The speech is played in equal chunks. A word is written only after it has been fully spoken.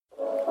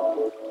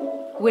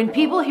When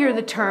people hear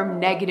the term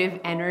negative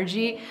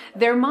energy,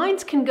 their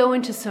minds can go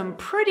into some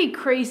pretty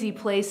crazy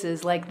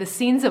places, like the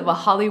scenes of a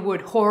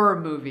Hollywood horror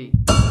movie.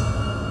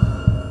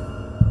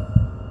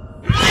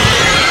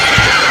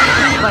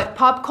 But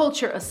pop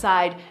culture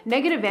aside,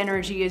 negative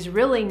energy is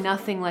really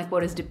nothing like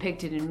what is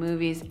depicted in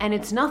movies, and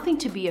it's nothing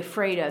to be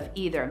afraid of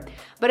either.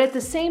 But at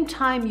the same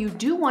time, you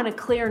do want to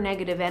clear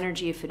negative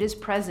energy if it is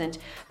present,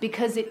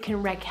 because it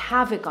can wreak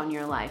havoc on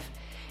your life.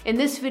 In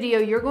this video,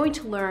 you're going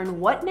to learn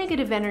what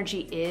negative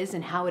energy is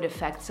and how it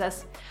affects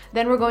us.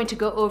 Then we're going to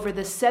go over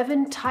the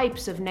 7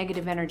 types of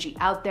negative energy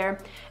out there,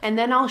 and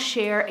then I'll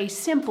share a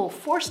simple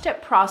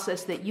 4-step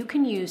process that you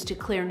can use to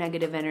clear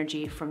negative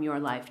energy from your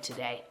life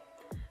today.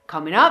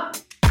 Coming up.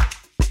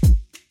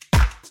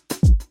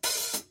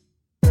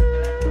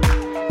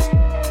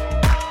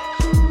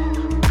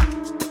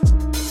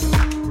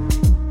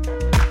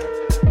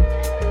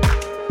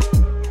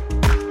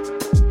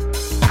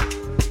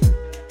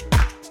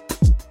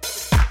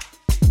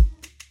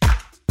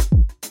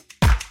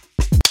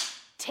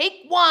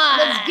 Take 1.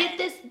 Let's get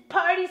this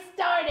party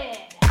started.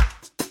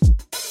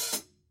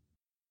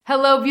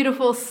 Hello,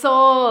 beautiful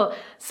soul.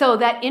 So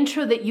that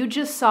intro that you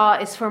just saw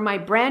is for my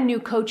brand new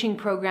coaching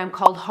program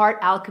called Heart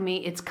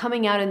Alchemy. It's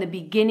coming out in the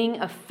beginning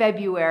of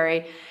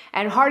February.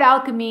 And Heart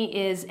Alchemy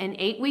is an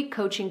 8-week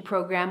coaching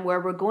program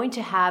where we're going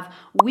to have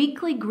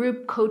weekly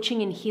group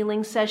coaching and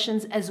healing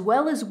sessions, as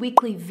well as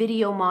weekly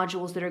video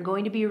modules that are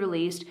going to be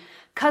released,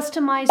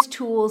 customized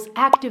tools,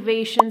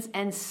 activations,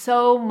 and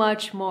so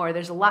much more.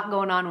 There's a lot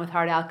going on with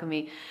Heart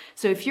Alchemy.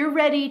 So if you're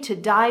ready to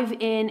dive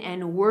in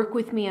and work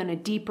with me on a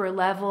deeper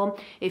level,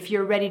 if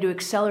you're ready to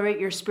accelerate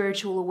your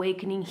spiritual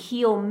awakening,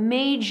 heal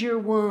major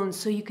wounds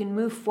so you can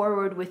move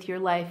forward with your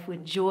life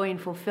with joy and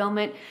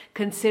fulfillment,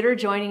 consider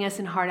joining us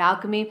in Heart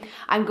Alchemy.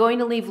 I'm going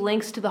to leave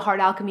links to the Heart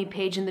Alchemy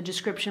page in the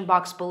description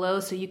box below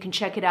so you can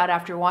check it out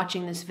after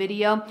watching this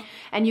video.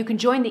 And you can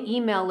join the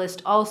email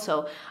list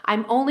also.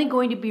 I'm only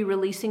going to be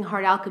releasing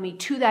Heart Alchemy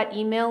to that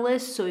email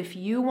list, so if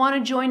you want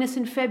to join us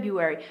in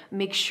February,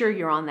 make sure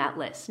you're on that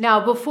list.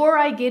 Now, before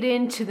I get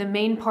into the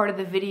main part of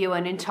the video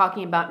and in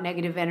talking about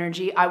negative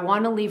energy, I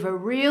want to leave a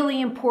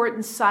really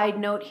important side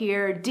note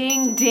here,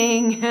 ding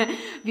ding,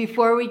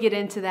 before we get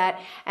into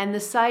that. And the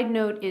side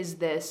note is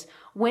this.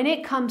 When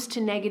it comes to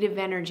negative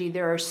energy,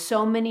 there are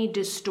so many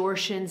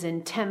distortions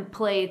and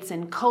templates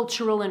and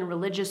cultural and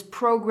religious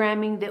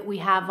programming that we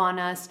have on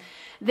us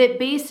that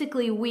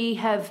basically we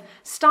have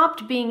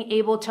stopped being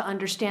able to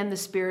understand the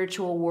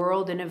spiritual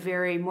world in a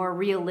very more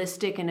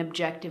realistic and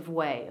objective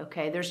way,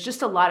 okay? There's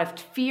just a lot of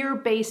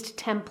fear-based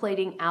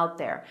templating out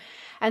there.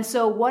 And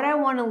so what I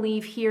want to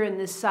leave here in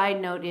this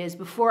side note is,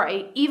 before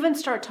I even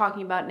start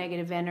talking about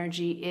negative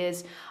energy,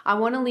 is I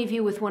want to leave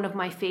you with one of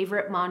my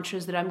favorite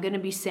mantras that I'm going to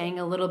be saying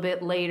a little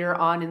bit later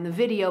on in the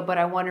video, but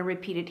I want to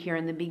repeat it here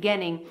in the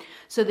beginning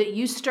so that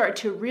you start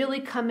to really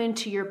come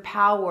into your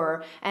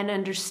power and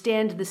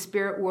understand the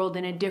spirit world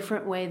in a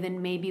different way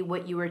than maybe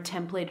what you were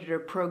templated or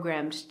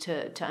programmed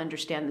to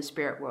understand the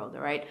spirit world,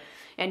 all right?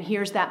 And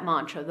here's that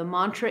mantra. The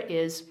mantra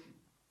is,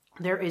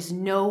 there is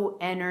no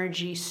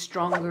energy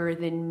stronger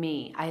than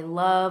me. I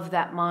love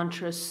that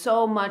mantra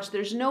so much.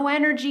 There's no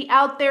energy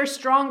out there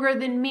stronger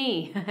than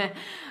me.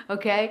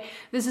 Okay?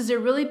 This is a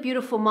really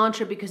beautiful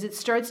mantra because it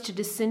starts to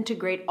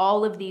disintegrate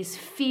all of these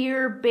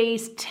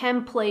fear-based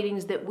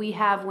templatings that we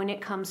have when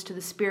it comes to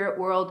the spirit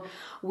world.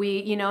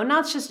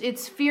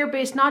 It's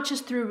fear-based, not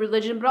just through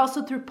religion, but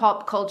also through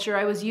pop culture.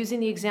 I was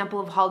using the example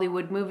of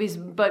Hollywood movies,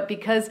 but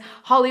because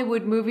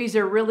Hollywood movies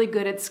are really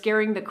good at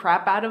scaring the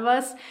crap out of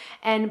us,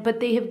 but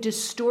they have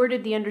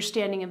distorted the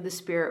understanding of the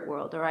spirit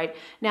world, all right?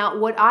 Now,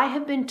 what I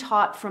have been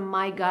taught from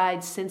my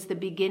guides since the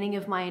beginning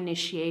of my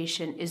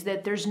initiation is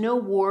that there's no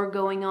war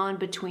going on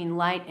between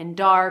light and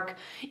dark,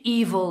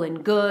 evil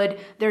and good.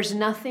 There's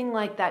nothing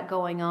like that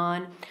going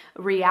on.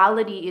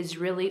 Reality is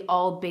really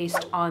all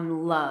based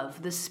on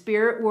love. The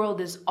spirit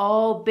world is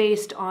all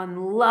based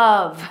on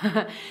love.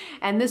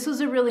 And this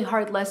was a really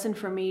hard lesson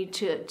for me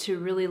to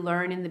really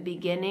learn in the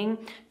beginning,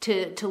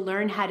 to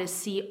learn how to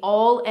see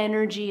all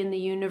energy in the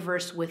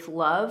universe with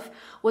love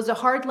was a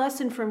hard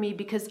lesson for me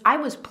because I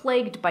was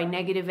plagued by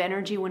negative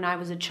energy when I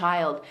was a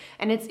child.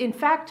 And it's, in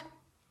fact,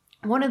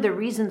 one of the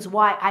reasons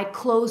why I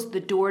closed the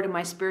door to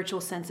my spiritual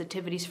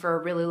sensitivities for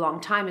a really long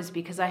time is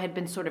because I had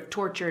been sort of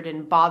tortured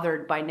and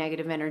bothered by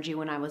negative energy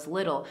when I was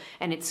little,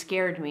 and it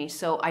scared me.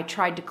 So I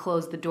tried to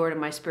close the door to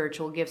my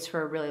spiritual gifts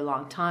for a really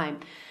long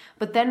time.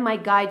 But then my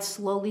guide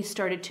slowly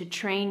started to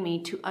train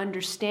me to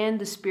understand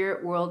the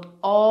spirit world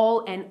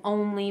all and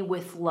only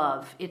with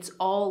love. It's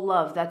all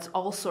love. That's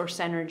all source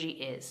energy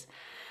is.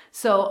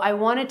 So I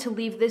wanted to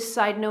leave this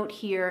side note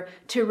here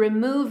to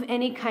remove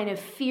any kind of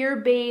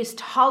fear-based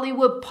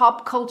Hollywood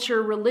pop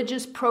culture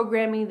religious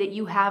programming that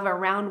you have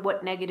around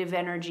what negative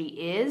energy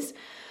is,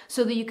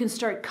 so that you can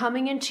start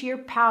coming into your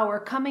power.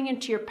 Coming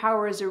into your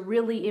power is a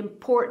really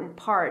important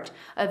part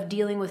of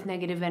dealing with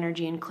negative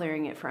energy and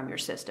clearing it from your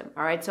system.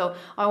 All right, so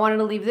I wanted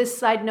to leave this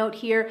side note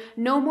here.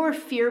 No more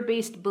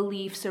fear-based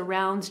beliefs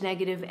around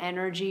negative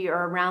energy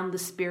or around the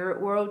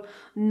spirit world.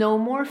 No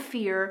more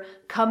fear.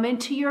 Come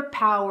into your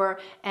power,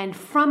 and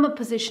from a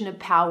position of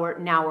power,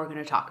 now we're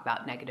going to talk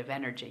about negative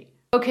energy.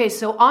 Okay,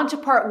 so on to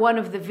part one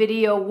of the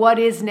video. What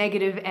is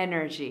negative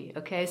energy?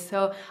 Okay,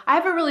 so I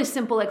have a really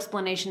simple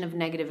explanation of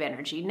negative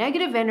energy.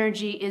 Negative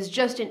energy is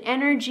just an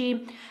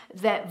energy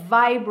that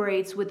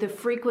vibrates with a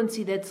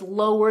frequency that's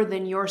lower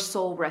than your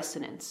soul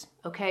resonance.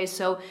 Okay,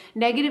 so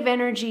negative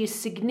energy is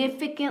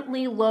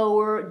significantly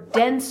lower,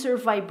 denser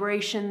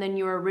vibration than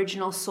your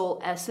original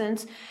soul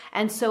essence.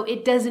 And so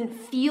it doesn't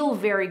feel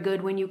very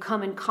good when you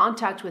come in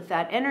contact with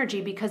that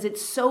energy because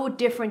it's so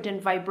different in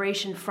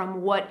vibration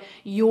from what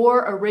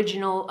your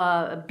original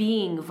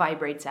being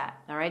vibrates at.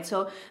 All right,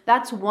 so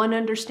that's one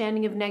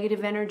understanding of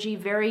negative energy,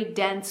 very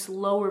dense,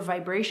 lower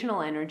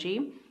vibrational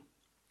energy.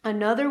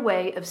 Another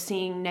way of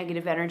seeing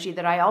negative energy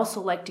that I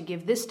also like to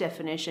give this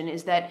definition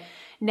is that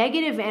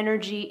negative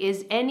energy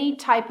is any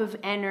type of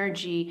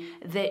energy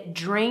that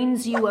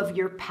drains you of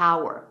your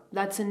power.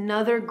 That's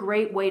another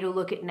great way to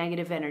look at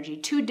negative energy.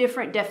 Two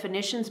different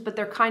definitions, but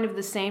they're kind of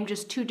the same,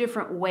 just two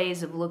different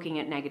ways of looking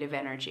at negative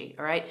energy,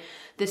 all right?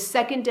 The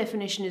second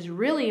definition is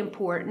really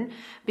important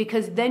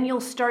because then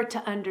you'll start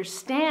to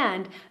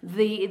understand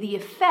the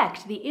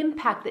effect, the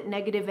impact that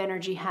negative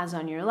energy has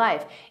on your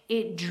life.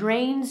 It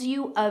drains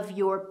you of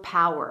your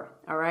power.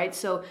 All right,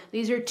 so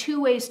these are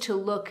two ways to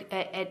look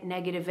at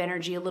negative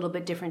energy, a little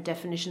bit different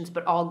definitions,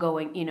 but all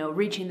going,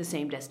 reaching the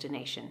same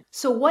destination.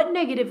 So what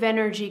negative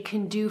energy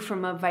can do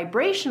from a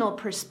vibrational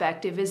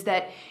perspective is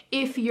that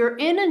if you're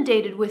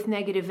inundated with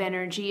negative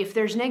energy, if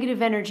there's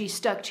negative energy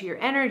stuck to your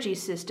energy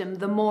system,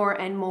 the more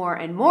and more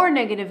and more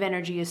negative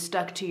energy is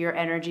stuck to your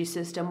energy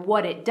system,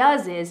 what it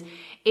does is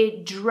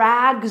it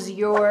drags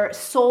your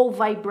soul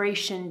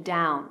vibration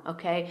down,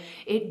 okay?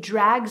 It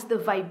drags the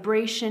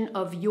vibration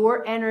of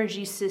your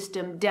energy system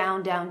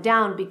down, down,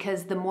 down,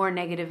 because the more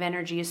negative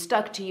energy is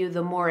stuck to you,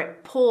 the more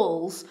it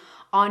pulls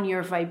on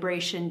your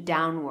vibration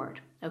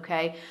downward.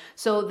 Okay,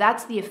 so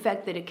that's the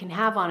effect that it can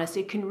have on us.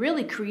 It can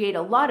really create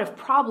a lot of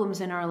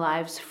problems in our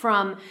lives,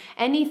 from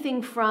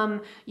anything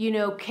from,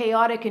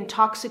 chaotic and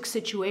toxic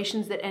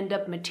situations that end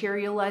up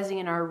materializing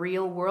in our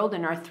real world,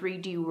 in our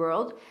 3D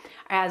world,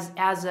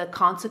 as a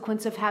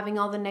consequence of having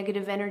all the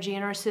negative energy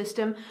in our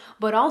system,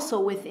 but also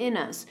within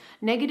us.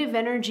 Negative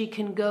energy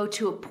can go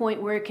to a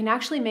point where it can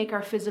actually make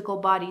our physical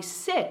body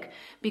sick,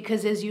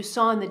 because as you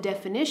saw in the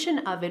definition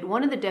of it,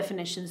 one of the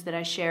definitions that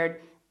I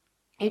shared,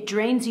 it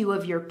drains you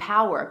of your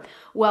power.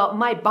 Well,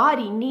 my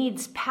body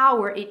needs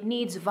power. It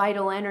needs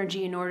vital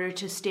energy in order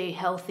to stay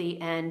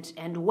healthy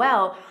and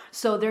well.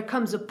 So there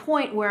comes a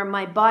point where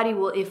my body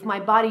will, if my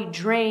body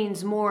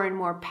drains more and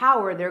more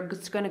power,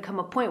 there's going to come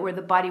a point where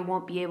the body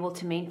won't be able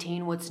to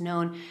maintain what's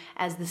known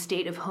as the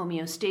state of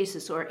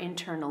homeostasis or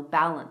internal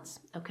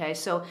balance. Okay,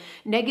 so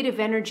negative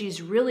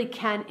energies really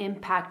can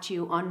impact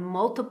you on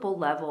multiple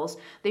levels.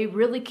 They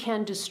really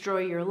can destroy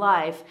your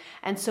life.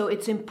 And so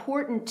it's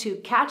important to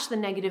catch the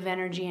negative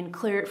energy and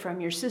clear it from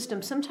your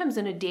system, sometimes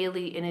in a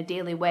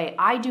daily way.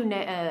 I do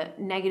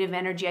negative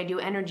energy. I do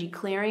energy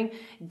clearing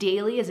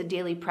daily as a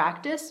daily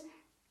practice.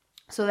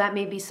 So that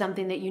may be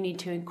something that you need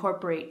to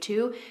incorporate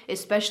too,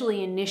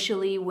 especially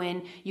initially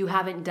when you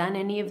haven't done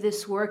any of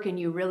this work and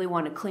you really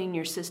want to clean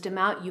your system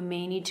out. You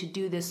may need to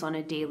do this on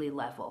a daily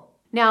level.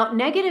 Now,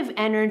 negative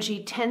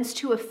energy tends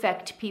to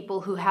affect people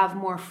who have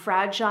more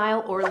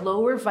fragile or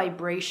lower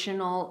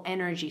vibrational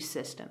energy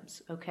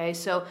systems, okay?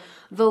 So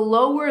the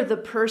lower the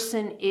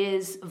person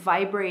is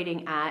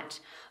vibrating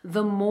at,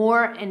 the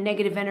more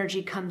negative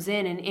energy comes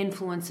in and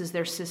influences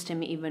their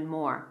system even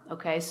more,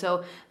 okay?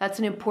 So that's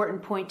an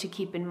important point to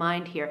keep in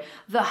mind here.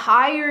 The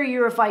higher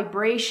your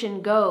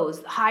vibration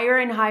goes, higher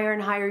and higher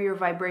and higher your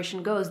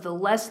vibration goes, the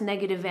less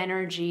negative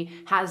energy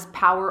has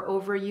power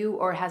over you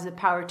or has the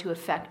power to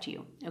affect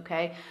you,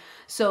 okay?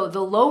 So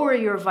the lower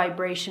your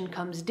vibration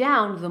comes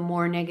down, the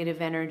more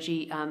negative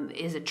energy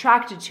is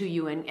attracted to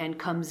you and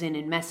comes in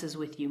and messes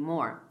with you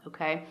more,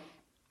 okay?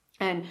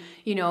 And,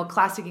 a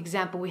classic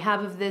example we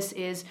have of this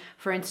is,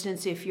 for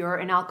instance, if you're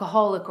an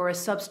alcoholic or a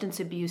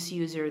substance abuse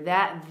user,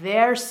 that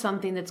there's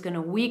something that's going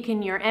to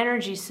weaken your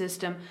energy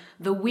system.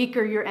 The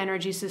weaker your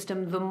energy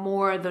system, the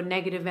more the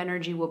negative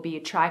energy will be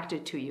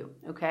attracted to you,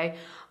 okay?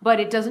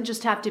 But it doesn't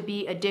just have to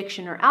be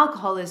addiction or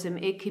alcoholism.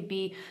 It could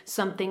be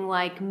something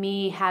like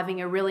me having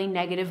a really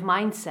negative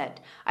mindset.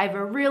 I have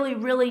a really,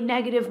 really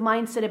negative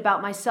mindset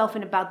about myself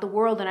and about the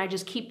world, and I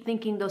just keep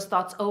thinking those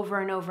thoughts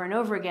over and over and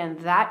over again.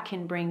 That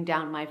can bring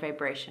down my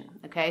vibration,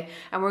 okay?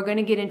 And we're going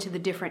to get into the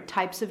different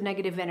types of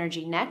negative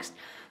energy next.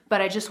 But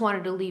I just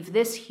wanted to leave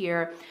this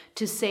here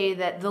to say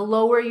that the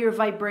lower your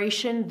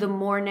vibration, the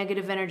more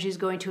negative energy is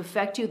going to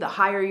affect you. The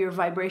higher your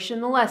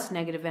vibration, the less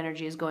negative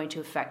energy is going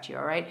to affect you,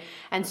 all right?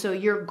 And so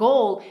your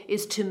goal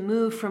is to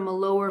move from a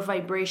lower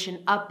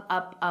vibration up,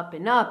 up, up,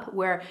 and up,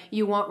 where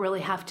you won't really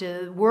have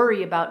to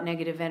worry about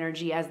negative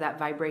energy as that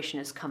vibration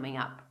is coming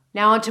up.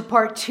 Now on to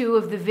part 2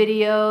 of the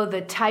video, the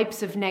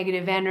types of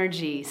negative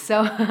energy.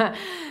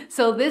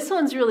 So this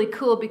one's really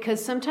cool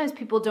because sometimes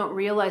people don't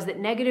realize that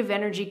negative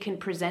energy can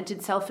present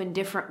itself in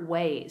different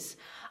ways.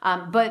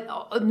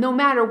 But no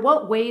matter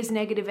what ways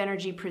negative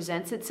energy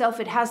presents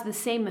itself, it has the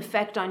same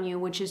effect on you,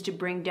 which is to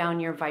bring down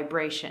your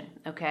vibration,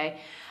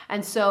 okay?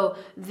 And so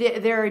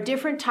there are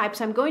different types.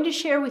 I'm going to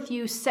share with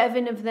you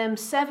 7 of them.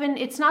 7,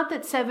 it's not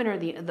that 7 are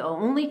the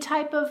only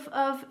type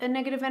of a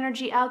negative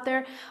energy out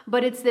there,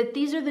 but it's that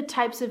these are the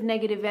types of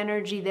negative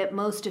energy that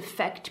most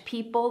affect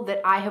people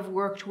that I have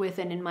worked with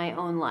and in my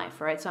own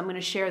life, all right? So I'm going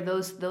to share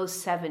those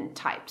 7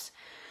 types.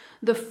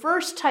 The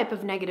first type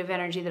of negative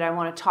energy that I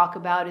want to talk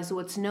about is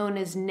what's known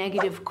as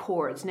negative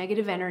cords,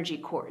 negative energy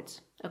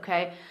cords,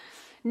 okay?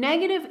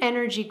 Negative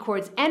energy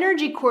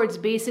cords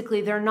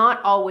basically, they're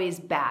not always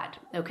bad,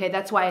 okay?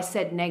 That's why I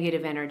said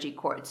negative energy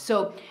cords.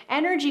 So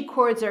energy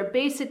cords are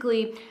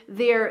basically,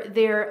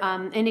 they're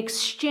an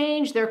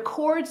exchange, they're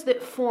cords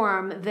that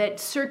form, that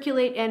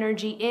circulate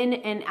energy in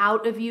and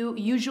out of you,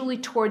 usually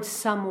towards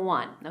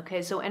someone,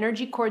 okay? So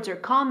energy cords are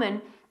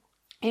common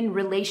in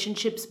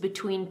relationships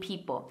between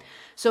people.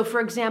 So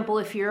for example,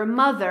 if you're a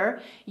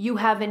mother, you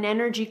have an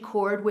energy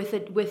cord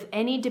with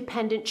any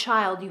dependent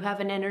child, you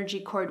have an energy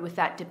cord with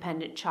that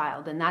dependent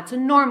child. And that's a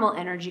normal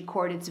energy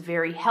cord. It's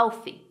very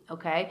healthy,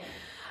 okay?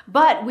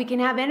 But we can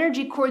have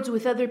energy cords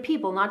with other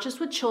people, not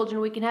just with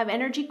children. We can have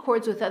energy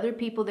cords with other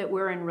people that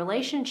we're in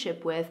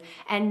relationship with,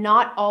 and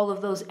not all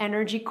of those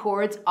energy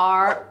cords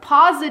are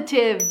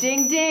positive.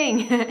 Ding,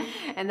 ding.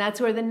 And that's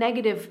where the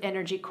negative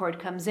energy cord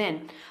comes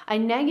in. A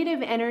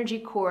negative energy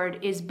cord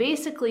is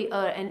basically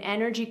an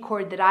energy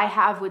cord that I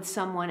have with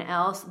someone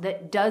else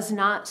that does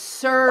not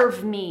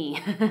serve me.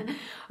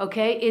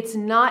 Okay? It's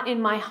not in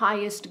my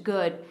highest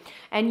good.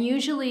 And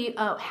usually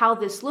how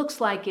this looks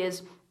like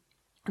is,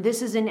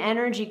 this is an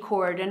energy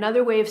cord.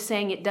 Another way of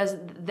saying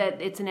that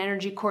it's an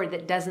energy cord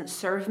that doesn't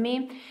serve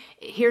me.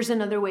 Here's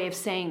another way of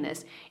saying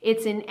this.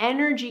 It's an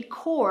energy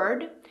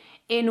cord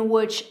in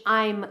which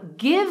I'm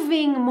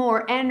giving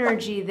more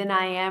energy than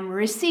I am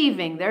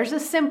receiving. There's a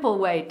simple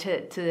way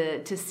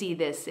to see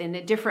this in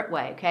a different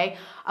way, okay?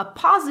 A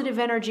positive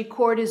energy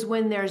cord is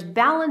when there's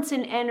balance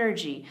in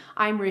energy.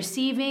 I'm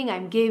receiving,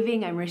 I'm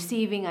giving, I'm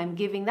receiving, I'm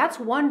giving. That's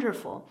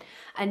wonderful.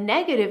 A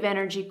negative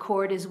energy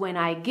cord is when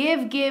I give,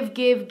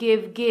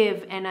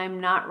 and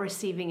I'm not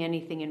receiving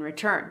anything in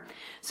return.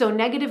 So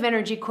negative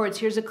energy cords,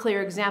 here's a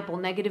clear example.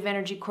 Negative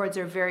energy cords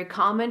are very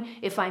common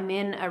if I'm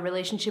in a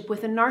relationship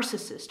with a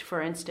narcissist,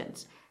 for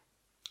instance.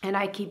 And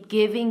I keep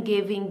giving,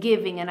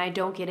 and I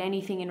don't get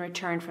anything in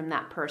return from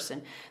that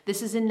person.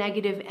 This is a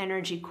negative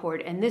energy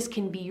cord, and this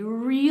can be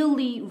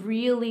really,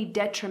 really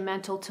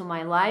detrimental to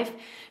my life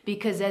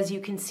because, as you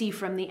can see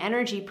from the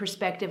energy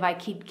perspective, I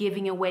keep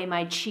giving away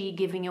my chi,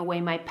 giving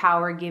away my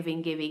power,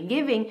 giving,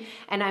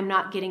 and I'm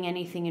not getting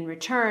anything in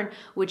return,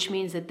 which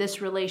means that this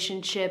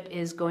relationship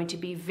is going to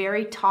be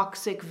very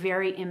toxic,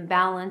 very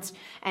imbalanced,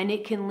 and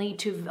it can lead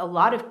to a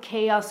lot of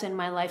chaos in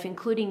my life,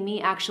 including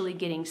me actually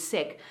getting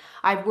sick.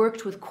 I've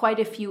worked with quite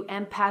a few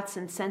empaths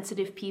and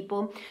sensitive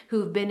people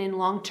who've been in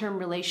long-term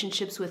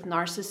relationships with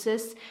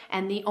narcissists,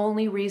 and the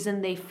only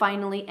reason they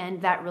finally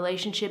end that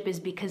relationship is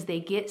because they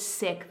get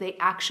sick. They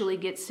actually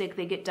get sick.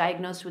 They get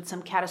diagnosed with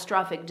some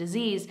catastrophic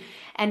disease,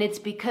 and it's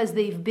because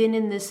they've been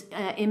in this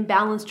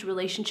imbalanced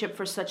relationship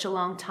for such a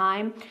long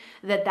time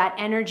that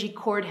energy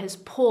cord has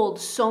pulled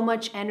so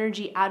much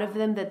energy out of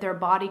them that their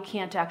body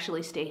can't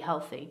actually stay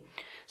healthy.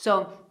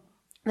 So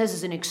this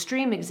is an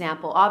extreme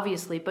example,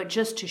 obviously, but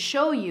just to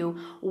show you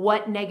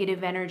what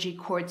negative energy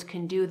cords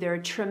can do. They're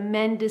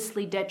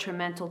tremendously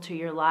detrimental to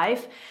your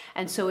life.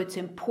 And so it's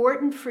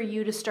important for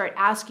you to start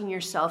asking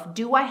yourself,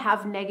 do I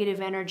have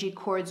negative energy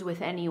cords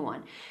with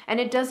anyone? And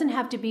it doesn't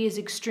have to be as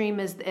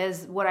extreme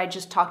as what I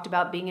just talked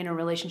about, being in a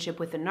relationship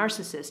with a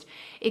narcissist.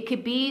 It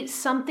could be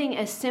something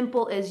as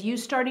simple as you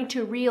starting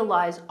to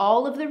realize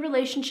all of the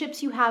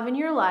relationships you have in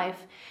your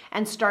life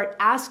and start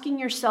asking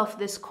yourself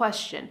this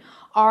question.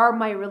 Are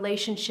my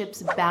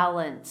relationships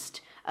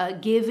balanced?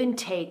 Give and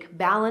take,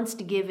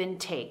 balanced give and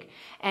take.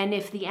 And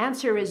if the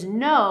answer is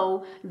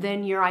no,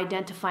 then you're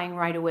identifying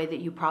right away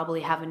that you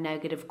probably have a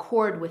negative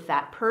cord with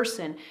that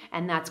person,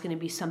 and that's going to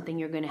be something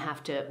you're going to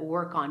have to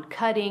work on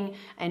cutting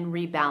and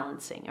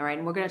rebalancing, all right?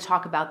 And we're going to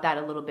talk about that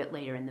a little bit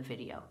later in the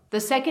video. The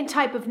second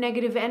type of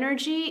negative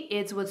energy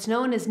is what's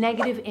known as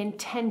negative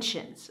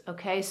intentions,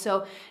 okay?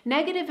 So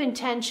negative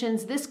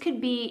intentions, this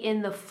could be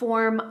in the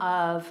form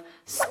of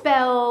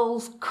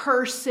spells,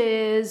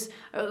 curses,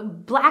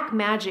 black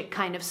magic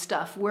kind of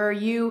stuff, where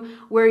you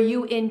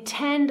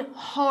intend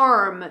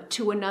harm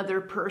to another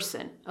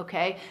person,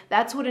 okay?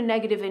 That's what a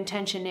negative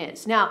intention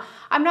is. Now,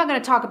 I'm not going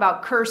to talk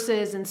about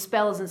curses and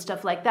spells and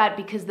stuff like that,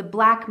 because the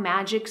black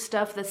magic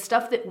stuff, the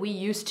stuff that we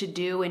used to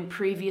do in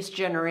previous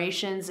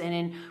generations and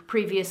in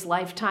previous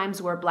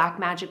lifetimes where black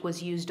magic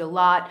was used a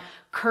lot,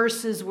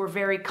 curses were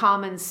very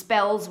common,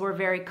 spells were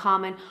very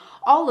common.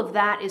 All of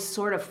that is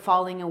sort of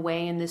falling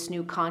away in this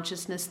new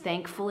consciousness,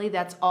 thankfully.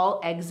 That's all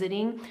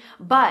exiting.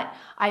 But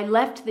I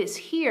left this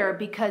here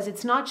because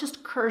it's not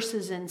just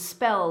curses and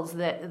spells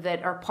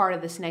that are part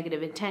of this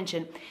negative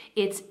intention.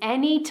 It's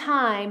any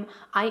time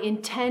I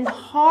intend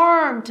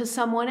harm to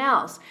someone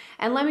else.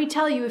 And let me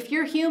tell you, if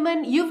you're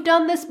human, you've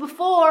done this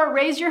before.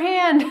 Raise your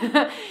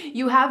hand.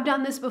 You have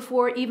done this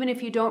before, even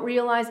if you don't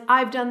realize.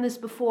 I've done this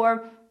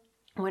before.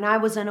 When I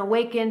was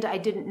unawakened, I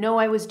didn't know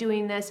I was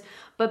doing this.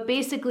 But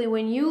basically,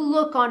 when you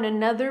look on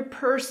another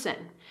person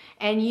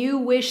and you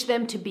wish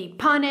them to be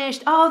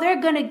punished, oh,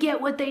 they're going to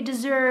get what they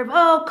deserve.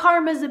 Oh,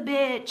 karma's a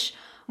bitch.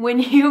 When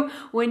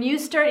you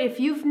start, if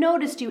you've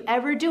noticed you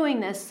ever doing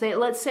this, say,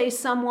 let's say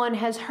someone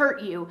has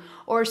hurt you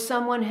or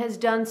someone has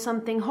done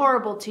something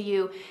horrible to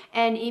you,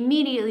 and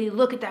immediately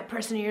look at that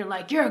person and you're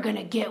like, you're going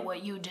to get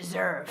what you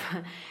deserve.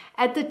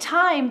 At the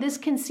time, this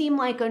can seem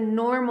like a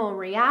normal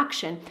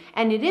reaction,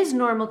 and it is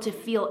normal to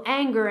feel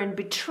anger and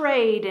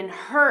betrayed and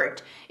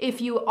hurt.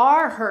 If you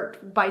are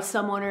hurt by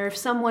someone or if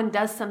someone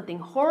does something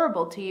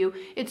horrible to you,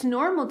 it's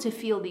normal to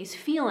feel these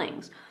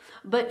feelings.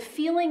 But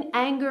feeling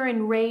anger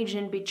and rage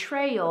and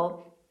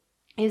betrayal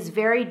is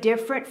very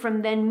different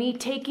from then me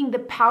taking the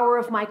power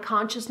of my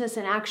consciousness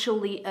and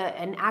actually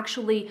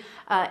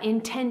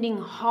intending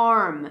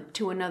harm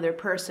to another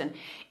person.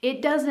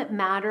 It doesn't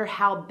matter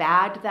how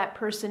bad that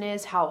person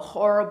is, how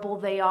horrible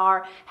they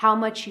are, how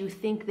much you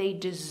think they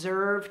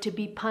deserve to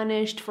be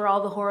punished for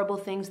all the horrible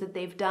things that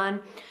they've done.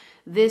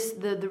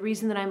 The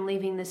reason that I'm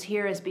leaving this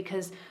here is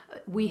because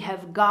we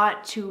have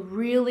got to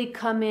really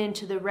come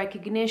into the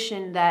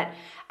recognition that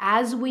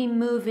as we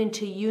move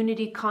into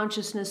unity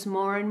consciousness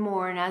more and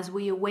more, and as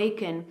we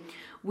awaken,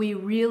 we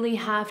really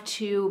have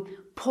to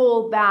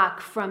pull back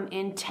from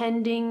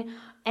intending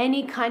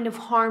any kind of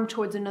harm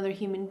towards another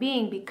human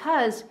being,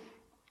 because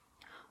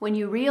when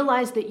you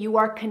realize that you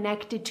are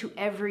connected to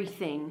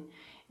everything,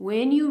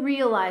 when you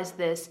realize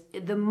this,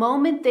 the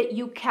moment that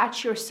you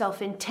catch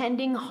yourself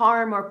intending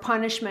harm or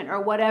punishment or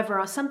whatever,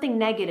 or something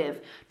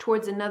negative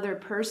towards another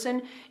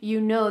person,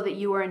 you know that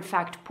you are in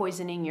fact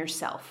poisoning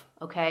yourself,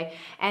 okay?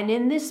 And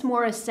in this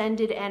more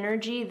ascended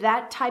energy,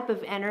 that type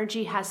of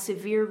energy has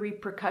severe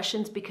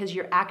repercussions because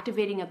you're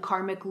activating a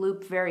karmic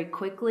loop very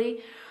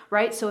quickly,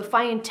 right? So if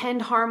I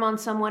intend harm on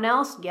someone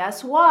else,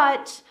 guess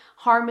what?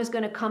 Harm is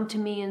going to come to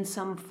me in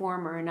some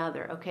form or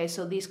another, okay?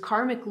 So these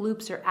karmic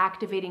loops are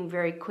activating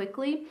very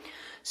quickly.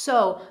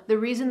 So the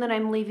reason that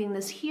I'm leaving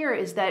this here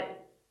is that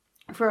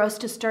for us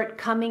to start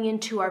coming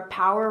into our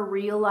power,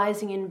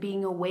 realizing and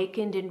being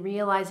awakened and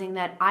realizing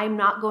that I'm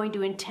not going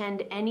to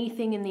intend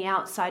anything in the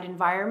outside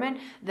environment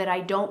that I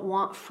don't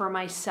want for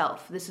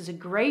myself. This is a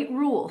great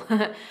rule.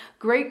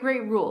 Great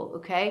rule,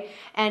 okay?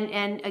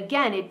 And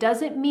again, it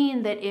doesn't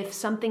mean that if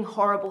something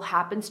horrible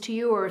happens to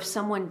you or if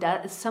someone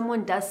does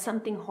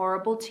something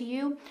horrible to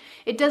you,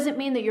 it doesn't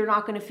mean that you're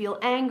not going to feel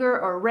anger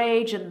or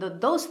rage and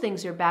those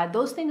things are bad.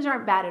 Those things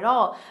aren't bad at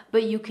all,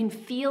 but you can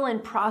feel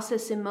and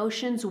process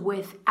emotions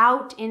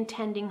without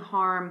intending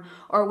harm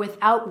or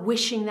without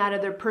wishing that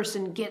other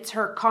person gets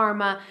her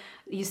karma.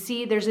 You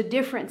see, there's a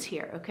difference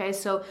here, okay?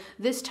 So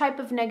this type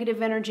of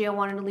negative energy, I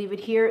wanted to leave it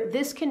here.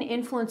 This can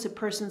influence a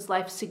person's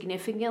life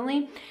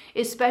significantly,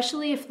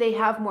 especially if they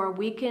have more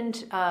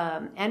weakened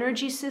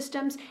energy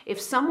systems. If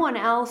someone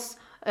else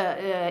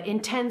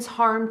intends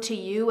harm to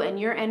you and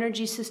your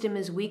energy system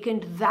is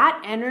weakened,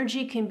 that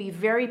energy can be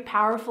very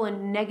powerful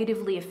and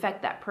negatively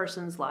affect that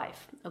person's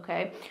life,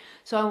 okay?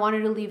 So I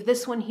wanted to leave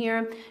this one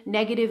here.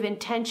 Negative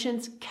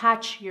intentions,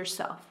 catch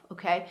yourself,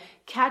 okay?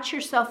 Catch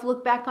yourself,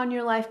 look back on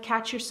your life,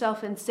 catch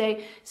yourself and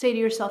say to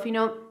yourself, you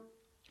know,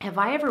 have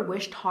I ever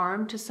wished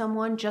harm to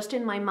someone? Just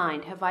in my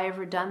mind, have I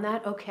ever done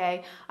that?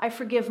 Okay, I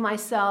forgive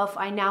myself.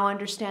 I now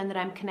understand that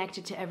I'm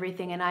connected to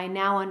everything, and I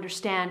now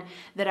understand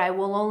that I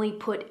will only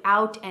put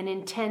out and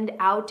intend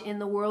out in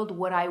the world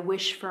what I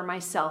wish for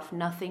myself,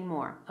 nothing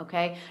more,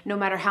 okay? No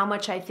matter how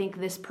much I think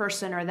this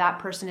person or that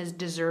person is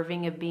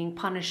deserving of being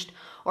punished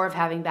or of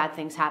having bad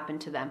things happen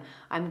to them,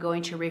 I'm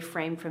going to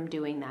refrain from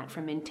doing that,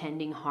 from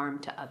intending harm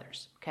to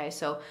others, okay?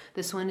 So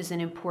this one is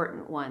an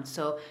important one.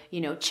 So,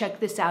 you know, check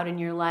this out in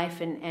your life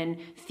and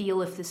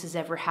feel if this has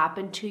ever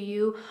happened to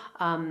you.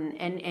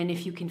 And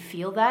if you can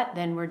feel that,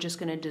 then we're just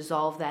going to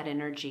dissolve that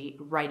energy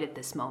right at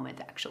this moment,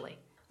 actually.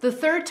 The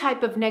third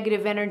type of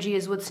negative energy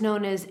is what's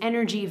known as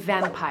energy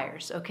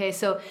vampires, okay?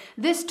 So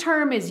this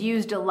term is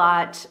used a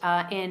lot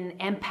in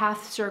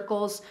empath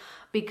circles,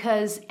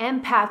 because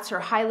empaths are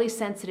highly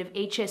sensitive,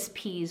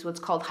 HSPs, what's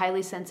called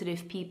highly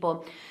sensitive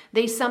people.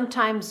 They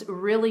sometimes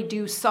really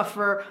do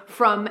suffer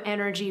from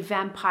energy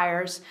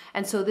vampires.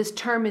 And so this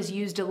term is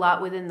used a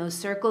lot within those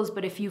circles.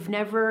 But if you've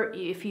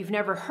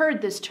never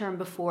heard this term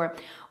before,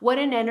 what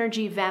an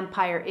energy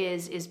vampire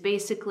is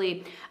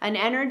basically an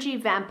energy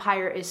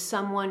vampire is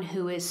someone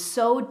who is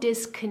so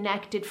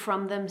disconnected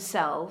from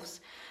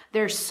themselves.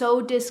 They're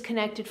so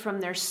disconnected from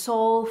their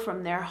soul,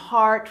 from their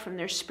heart, from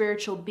their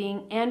spiritual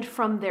being, and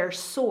from their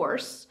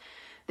source.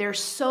 They're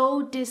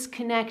so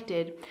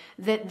disconnected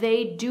that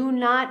they do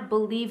not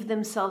believe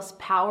themselves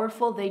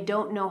powerful. They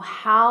don't know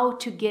how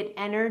to get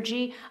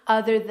energy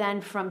other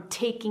than from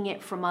taking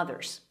it from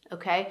others.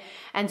 Okay,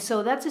 and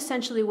so that's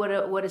essentially what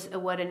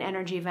an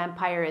energy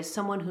vampire is.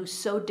 Someone who's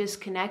so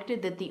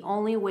disconnected that the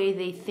only way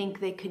they think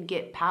they could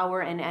get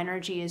power and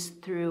energy is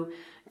through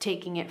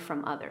taking it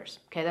from others.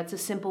 Okay, that's a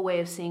simple way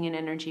of seeing an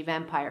energy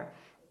vampire.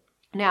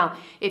 Now,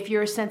 if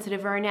you're a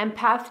sensitive or an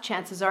empath,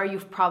 chances are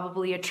you've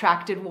probably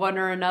attracted one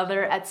or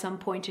another at some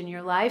point in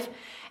your life.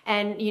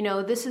 And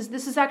this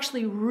is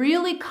actually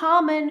really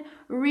common,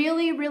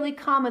 really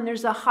common.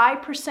 There's a high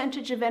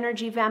percentage of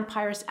energy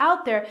vampires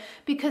out there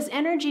because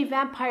energy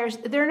vampires,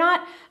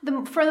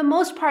 for the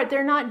most part,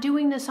 they're not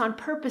doing this on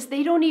purpose.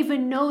 They don't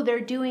even know they're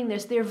doing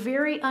this. They're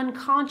very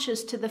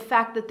unconscious to the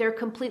fact that they're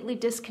completely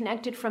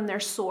disconnected from their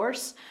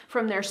source,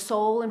 from their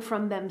soul, and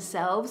from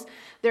themselves.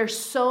 They're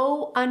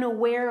so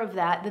unaware of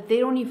that they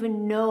don't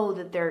even know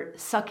that they're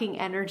sucking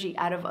energy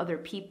out of other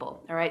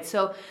people. All right.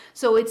 So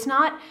it's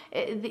not,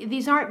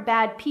 these aren't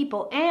bad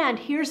people. And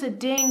here's a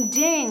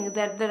ding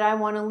that I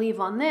want to leave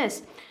on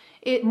this.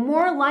 It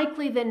more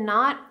likely than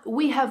not,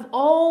 we have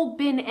all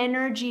been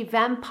energy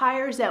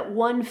vampires at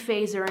one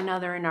phase or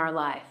another in our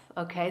life.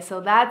 Okay,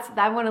 so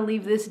I want to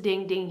leave this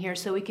ding here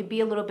so we could be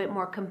a little bit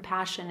more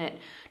compassionate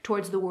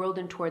towards the world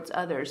and towards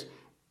others.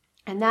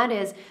 And that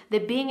is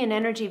that being an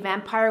energy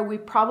vampire, we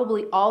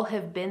probably all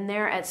have been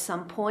there at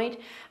some point,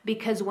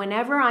 because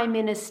whenever I'm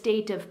in a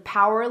state of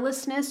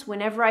powerlessness,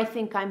 whenever I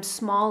think I'm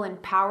small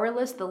and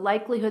powerless, the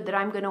likelihood that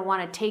I'm going to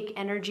want to take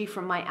energy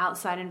from my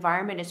outside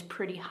environment is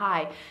pretty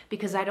high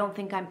because I don't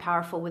think I'm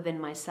powerful within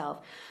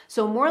myself.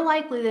 So more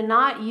likely than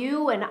not,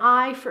 you and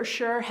I for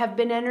sure have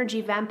been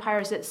energy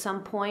vampires at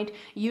some point,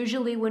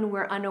 usually when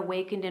we're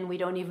unawakened and we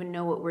don't even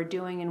know what we're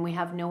doing and we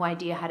have no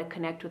idea how to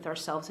connect with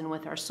ourselves and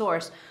with our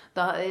source.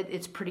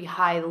 It's pretty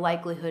high the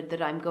likelihood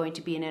that I'm going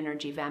to be an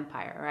energy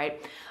vampire,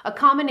 right? A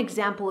common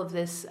example of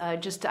this,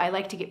 I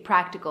like to get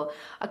practical.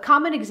 A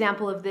common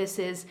example of this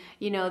is,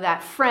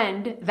 that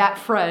friend,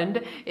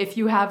 if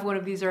you have one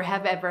of these or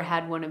have ever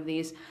had one of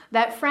these,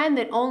 that friend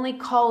that only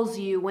calls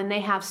you when they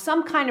have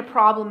some kind of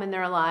problem in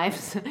their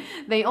lives.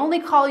 They only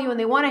call you and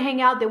they want to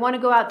hang out, they want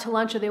to go out to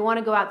lunch, or they want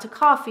to go out to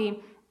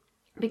coffee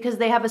because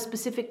they have a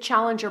specific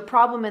challenge or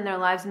problem in their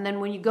lives. And then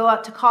when you go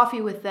out to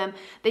coffee with them,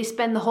 they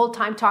spend the whole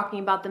time talking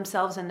about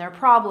themselves and their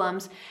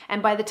problems.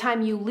 And by the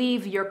time you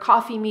leave your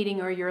coffee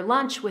meeting or your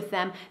lunch with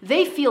them,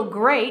 they feel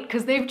great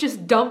because they've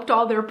just dumped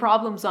all their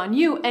problems on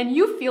you and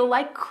you feel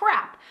like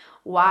crap.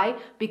 Why?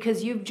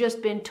 Because you've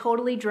just been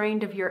totally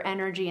drained of your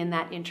energy in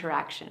that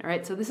interaction, all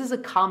right? So this is a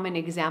common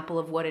example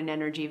of what an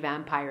energy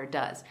vampire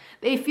does.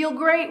 They feel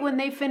great when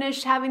they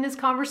finish having this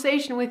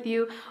conversation with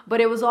you,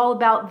 but it was all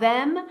about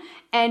them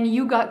and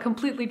you got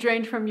completely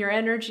drained from your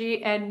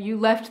energy and you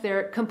left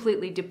there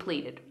completely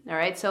depleted, all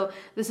right? So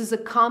this is a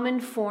common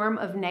form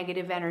of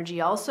negative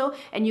energy also,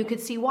 and you could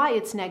see why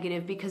it's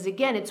negative because,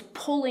 again, it's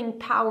pulling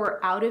power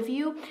out of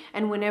you,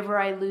 and whenever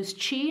I lose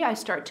chi, I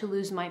start to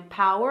lose my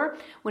power.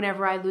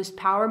 Whenever I lose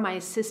power, my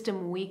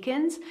system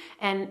weakens,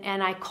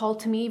 and I call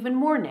to me even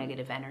more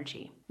negative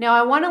energy. Now,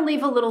 I want to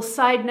leave a little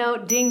side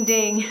note,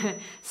 ding,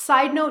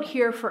 side note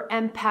here for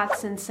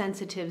empaths and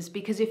sensitives,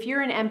 because if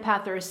you're an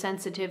empath or a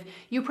sensitive,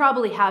 you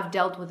probably have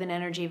dealt with an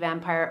energy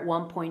vampire at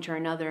one point or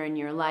another in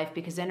your life,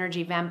 because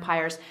energy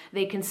vampires,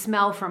 they can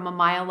smell from a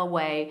mile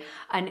away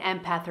an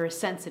empath or a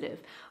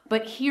sensitive.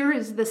 But here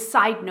is the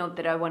side note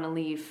that I want to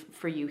leave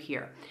for you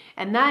here,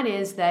 and that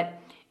is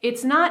that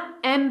it's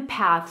not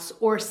empaths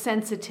or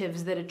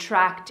sensitives that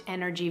attract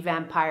energy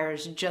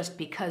vampires just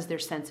because they're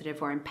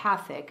sensitive or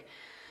empathic.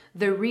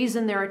 The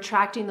reason they're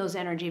attracting those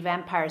energy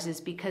vampires is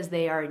because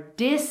they are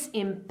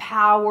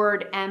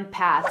disempowered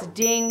empaths.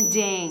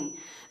 Ding.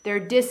 They're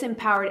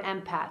disempowered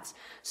empaths.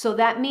 So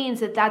that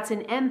means that that's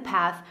an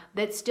empath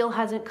that still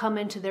hasn't come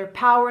into their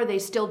power. They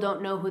still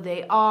don't know who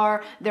they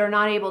are. They're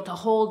not able to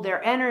hold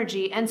their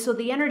energy. And so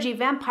the energy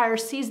vampire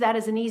sees that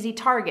as an easy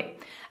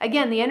target.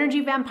 Again, the energy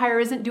vampire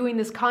isn't doing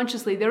this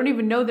consciously. They don't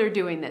even know they're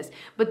doing this.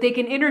 But they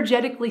can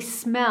energetically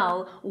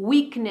smell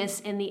weakness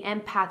in the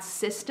empath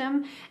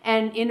system.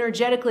 And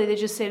energetically, they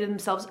just say to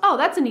themselves, oh,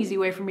 that's an easy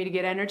way for me to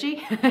get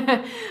energy.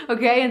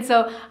 Okay, and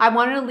so I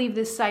wanted to leave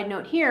this side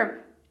note here.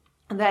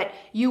 that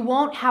you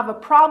won't have a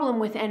problem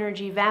with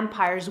energy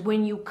vampires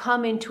when you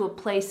come into a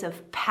place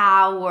of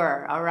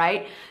power, all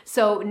right?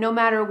 So no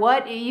matter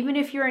what, even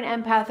if you're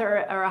an empath or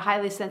a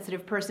highly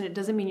sensitive person, it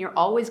doesn't mean you're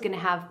always going to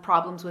have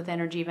problems with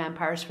energy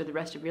vampires for the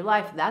rest of your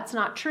life. That's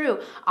not true.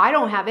 I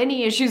don't have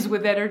any issues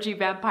with energy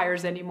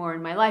vampires anymore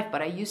in my life,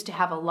 but I used to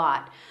have a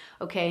lot.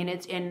 Okay,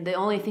 and the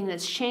only thing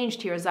that's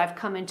changed here is I've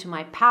come into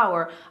my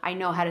power. I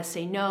know how to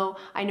say no.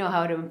 I know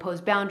how to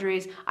impose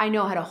boundaries. I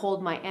know how to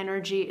hold my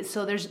energy.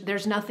 So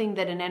there's nothing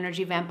that an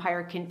energy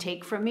vampire can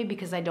take from me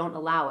because I don't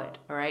allow it.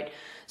 All right.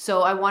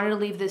 So I wanted to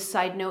leave this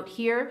side note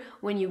here.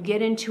 When you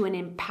get into an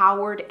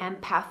empowered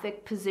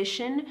empathic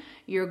position,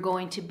 you're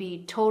going to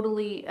be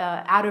totally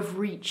out of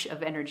reach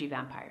of energy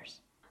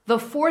vampires. The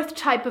fourth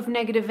type of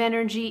negative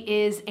energy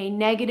is a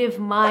negative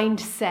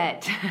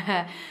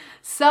mindset.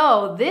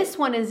 So this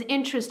one is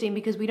interesting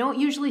because we don't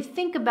usually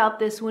think about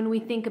this when we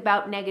think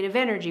about negative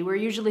energy. We're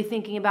usually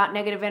thinking about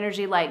negative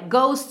energy like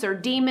ghosts or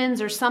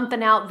demons or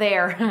something out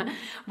there.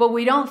 But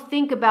we don't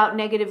think about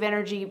negative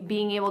energy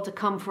being able to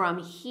come from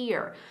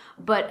here.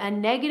 But a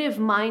negative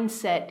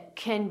mindset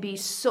can be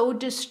so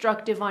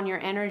destructive on your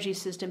energy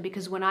system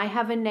because when I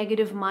have a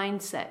negative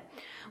mindset,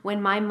 when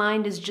my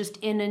mind is just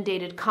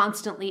inundated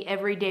constantly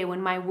every day,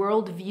 when my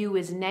worldview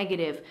is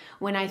negative,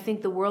 when I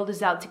think the world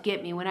is out to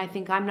get me, when I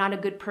think I'm not a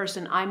good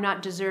person, I'm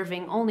not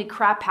deserving, only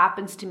crap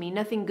happens to me,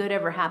 nothing good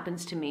ever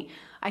happens to me.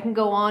 I can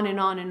go on and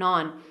on and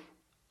on.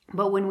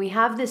 But when we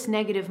have this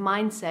negative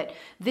mindset,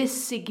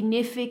 this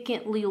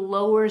significantly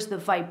lowers the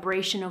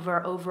vibration of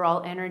our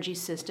overall energy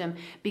system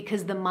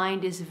because the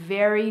mind is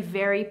very,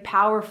 very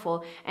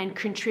powerful and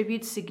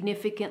contributes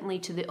significantly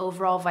to the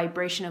overall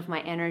vibration of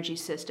my energy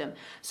system.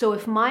 So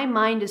if my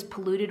mind is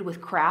polluted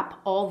with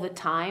crap all the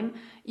time,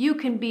 you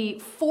can be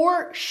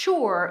for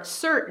sure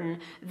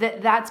certain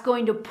that that's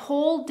going to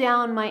pull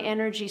down my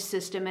energy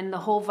system and the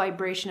whole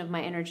vibration of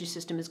my energy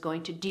system is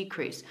going to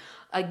decrease.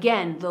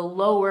 Again, the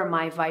lower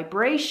my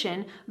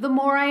vibration, the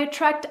more I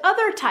attract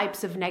other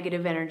types of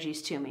negative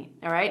energies to me.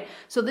 All right.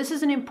 So this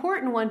is an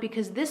important one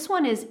because this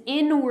one is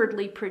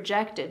inwardly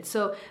projected.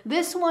 So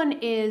this one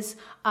is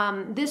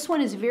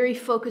very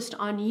focused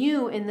on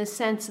you in the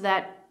sense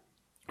that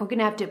we're going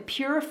to have to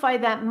purify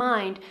that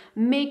mind,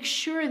 make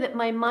sure that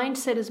my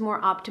mindset is more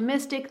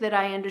optimistic, that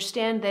I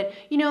understand that,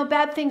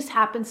 bad things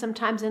happen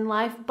sometimes in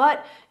life,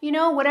 but,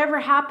 whatever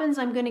happens,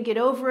 I'm going to get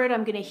over it,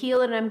 I'm going to heal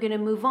it, and I'm going to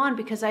move on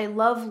because I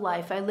love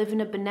life. I live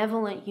in a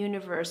benevolent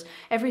universe.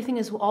 Everything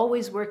is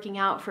always working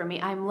out for me.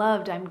 I'm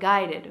loved, I'm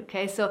guided,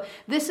 okay? So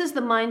this is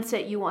the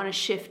mindset you want to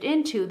shift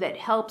into that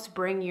helps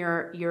bring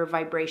your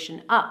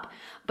vibration up.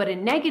 But a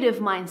negative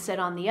mindset,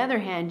 on the other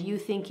hand, you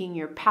thinking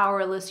you're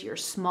powerless, you're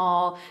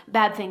small,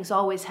 bad things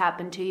always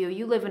happen to you,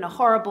 you live in a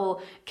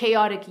horrible,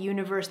 chaotic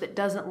universe that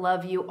doesn't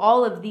love you,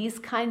 all of these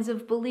kinds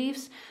of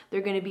beliefs,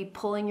 they're going to be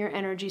pulling your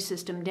energy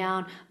system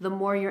down. The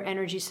more your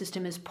energy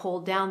system is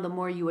pulled down, the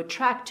more you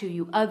attract to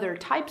you other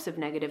types of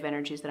negative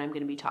energies that I'm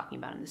going to be talking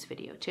about in this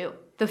video too.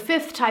 The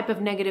fifth type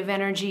of negative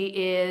energy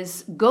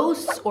is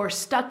ghosts or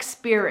stuck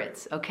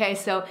spirits. Okay,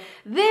 so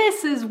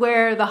this is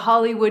where the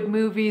Hollywood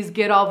movies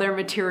get all their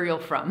material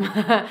from.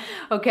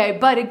 Okay,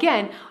 but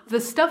again, the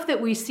stuff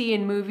that we see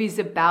in movies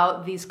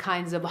about these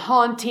kinds of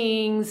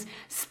hauntings,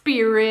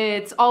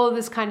 spirits, all of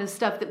this kind of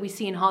stuff that we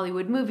see in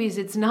Hollywood movies,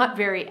 it's not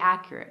very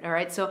accurate. All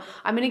right, so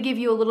I'm going to give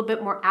you a little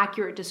bit more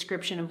accurate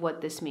description of what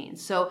this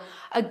means. So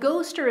a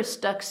ghost or a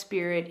stuck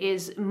spirit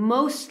is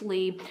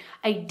mostly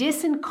a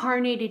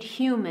disincarnated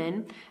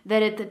human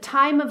that at the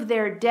time of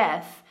their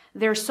death,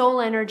 their soul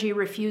energy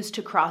refused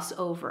to cross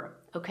over.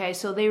 Okay,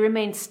 so they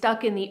remain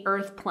stuck in the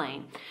earth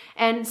plane.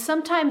 And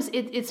sometimes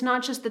it's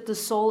not just that the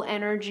soul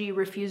energy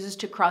refuses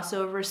to cross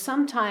over.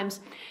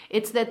 Sometimes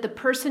it's that the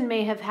person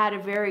may have had a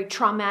very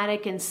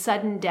traumatic and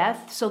sudden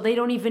death, so they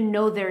don't even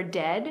know they're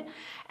dead.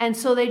 And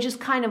so they just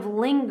kind of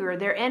linger.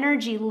 Their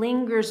energy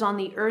lingers on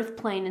the earth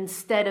plane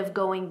instead of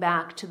going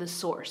back to the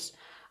source.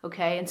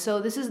 Okay, and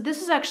so this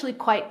is actually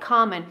quite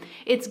common.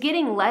 It's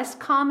getting less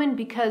common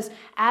because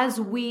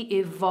as we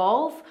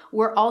evolve,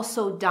 we're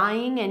also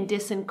dying and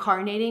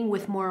disincarnating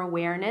with more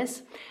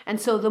awareness.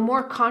 And so the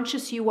more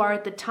conscious you are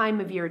at the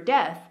time of your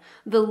death,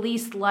 the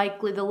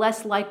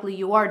less likely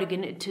you are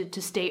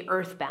to stay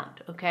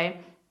earthbound,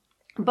 okay?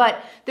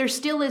 But there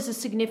still is a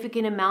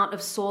significant amount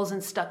of souls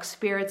and stuck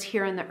spirits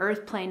here in the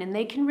earth plane, and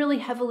they can really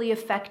heavily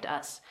affect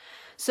us.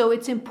 So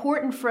it's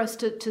important for us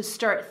to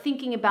start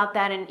thinking about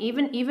that and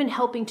even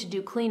helping to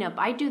do cleanup.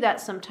 I do that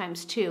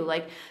sometimes too.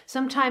 Like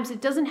sometimes it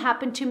doesn't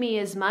happen to me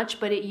as much,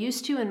 but it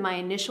used to in my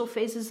initial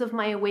phases of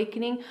my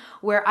awakening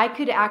where I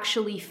could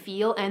actually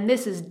feel, and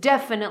this is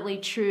definitely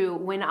true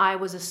when I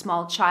was a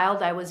small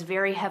child, I was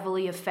very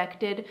heavily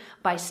affected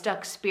by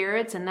stuck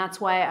spirits, and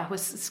that's why I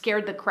was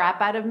scared the crap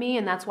out of me,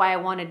 and that's why I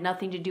wanted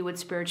nothing to do with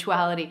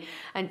spirituality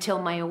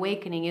until my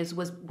awakening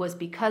was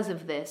because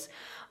of this.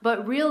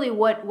 But really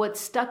what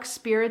stuck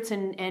spirits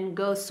and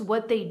ghosts,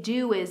 what they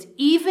do is,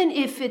 even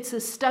if it's a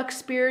stuck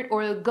spirit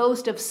or a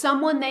ghost of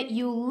someone that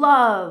you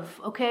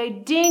love, okay,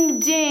 ding,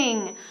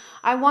 ding.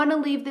 I want to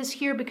leave this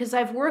here because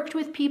I've worked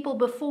with people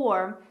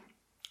before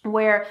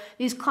where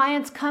these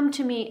clients come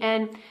to me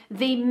and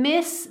they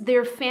miss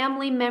their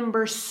family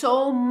member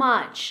so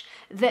much,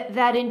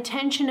 that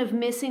intention of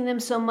missing them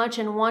so much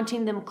and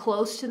wanting them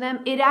close to them,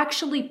 it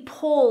actually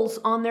pulls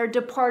on their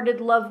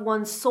departed loved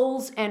one's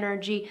soul's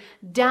energy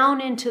down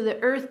into the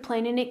earth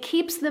plane, and it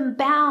keeps them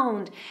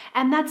bound.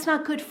 And that's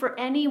not good for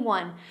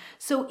anyone.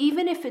 So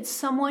even if it's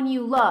someone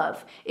you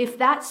love, if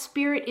that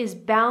spirit is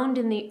bound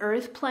in the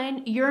earth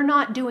plane, you're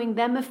not doing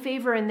them a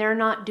favor and they're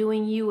not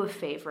doing you a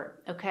favor.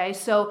 Okay,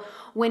 so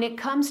when it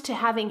comes to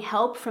having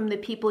help from the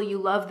people you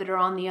love that are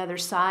on the other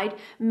side,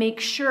 make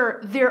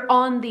sure they're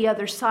on the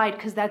other side,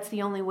 because that's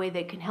the only way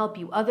they can help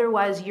you.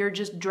 Otherwise, you're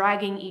just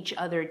dragging each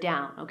other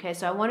down. Okay,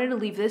 so I wanted to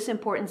leave this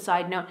important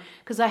side note,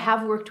 because I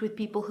have worked with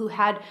people who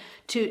had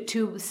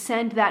to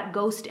send that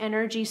ghost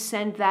energy,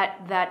 send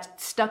that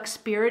stuck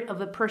spirit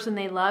of a person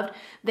they loved.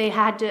 They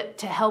had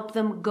to help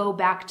them go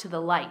back to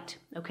the light.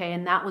 Okay,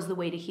 and that was the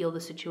way to heal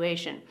the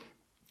situation.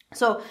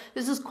 So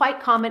this is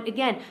quite common.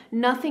 Again,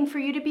 nothing for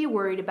you to be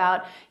worried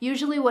about.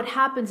 Usually what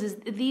happens is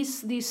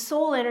these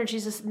soul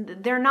energies,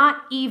 they're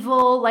not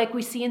evil like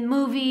we see in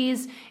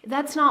movies.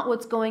 That's not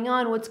what's going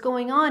on. What's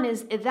going on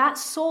is that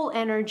soul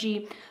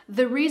energy,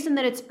 the reason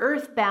that it's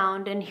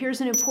earthbound, and here's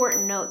an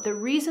important note, the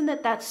reason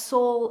that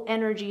soul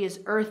energy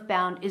is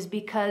earthbound is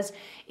because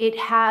it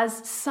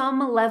has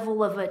some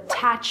level of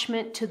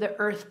attachment to the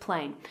earth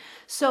plane.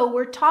 So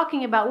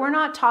we're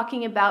not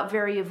talking about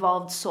very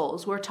evolved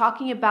souls. We're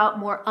talking about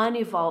more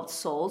unevolved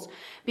souls,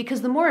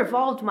 because the more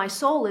evolved my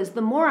soul is,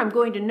 the more I'm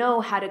going to know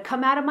how to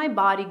come out of my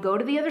body, go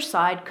to the other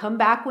side, come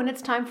back when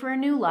it's time for a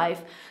new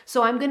life.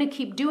 So I'm going to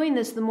keep doing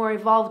this the more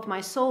evolved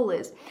my soul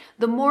is.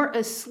 The more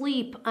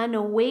asleep,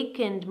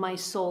 unawakened my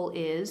soul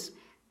is,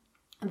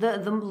 the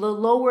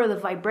lower the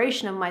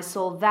vibration of my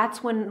soul,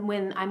 that's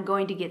when I'm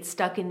going to get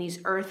stuck in these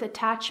earth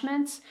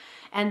attachments.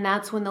 And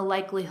that's when the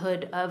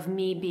likelihood of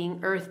me being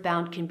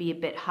earthbound can be a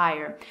bit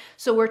higher.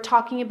 So we're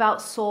talking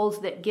about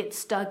souls that get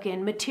stuck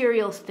in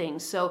material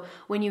things. So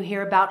when you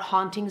hear about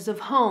hauntings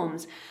of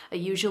homes,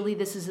 usually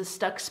this is a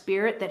stuck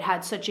spirit that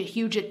had such a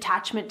huge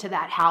attachment to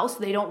that house,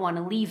 they don't want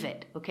to leave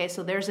it. Okay,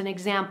 so there's an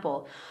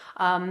example.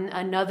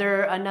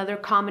 Another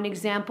common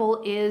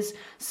example is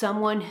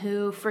someone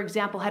who, for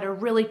example, had a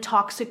really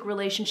toxic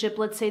relationship.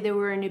 Let's say they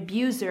were an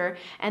abuser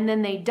and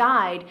then they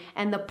died,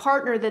 and the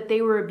partner that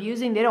they were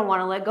abusing, they don't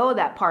want to let go of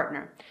that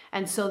partner.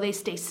 And so they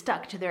stay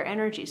stuck to their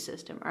energy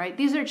system. All right.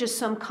 These are just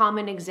some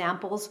common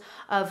examples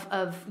of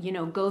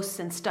ghosts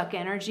and stuck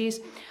energies.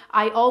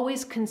 I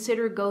always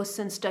consider ghosts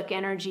and stuck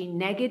energy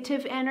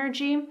negative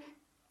energy.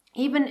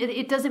 Even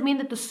it doesn't mean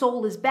that the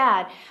soul is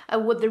bad.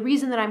 The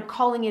reason that I'm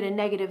calling it a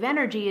negative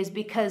energy is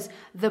because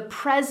the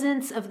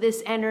presence of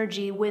this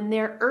energy, when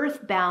they're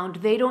earthbound,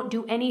 they don't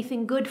do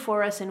anything good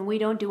for us, and we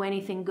don't do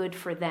anything good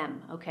for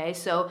them. Okay,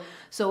 so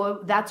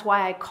that's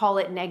why I call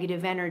it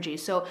negative energy.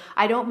 So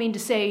I don't mean to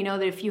say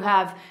that if you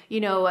have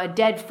a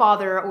dead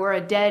father or a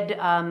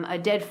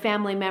dead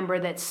family member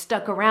that's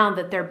stuck around,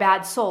 that they're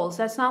bad souls.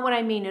 That's not what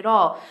I mean at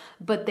all.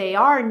 But they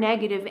are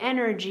negative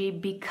energy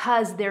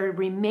because they're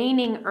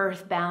remaining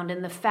earthbound.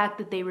 And the fact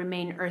that they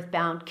remain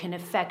earthbound can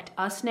affect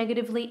us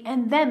negatively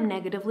and them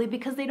negatively,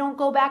 because they don't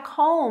go back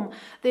home.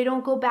 They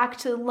don't go back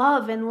to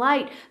love and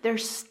light. They're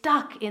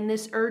stuck in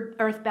this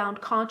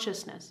earthbound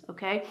consciousness.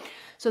 Okay.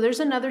 So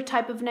there's another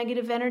type of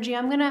negative energy.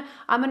 I'm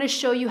gonna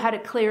show you how to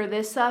clear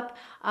this up.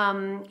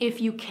 If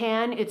you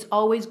can, it's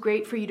always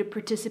great for you to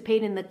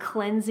participate in the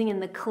cleansing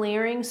and the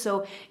clearing.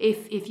 So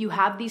if you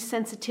have these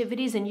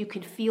sensitivities and you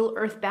can feel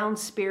earthbound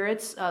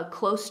spirits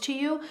close to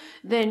you,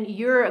 then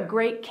you're a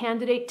great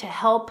candidate to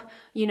help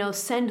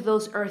send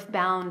those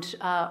earthbound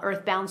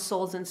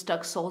souls and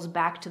stuck souls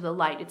back to the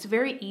light. It's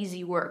very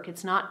easy work.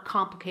 It's not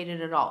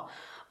complicated at all.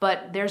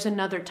 But there's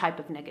another type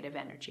of negative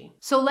energy.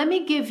 So let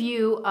me give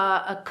you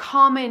a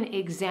common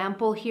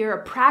example here,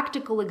 a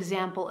practical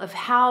example of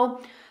how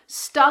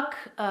stuck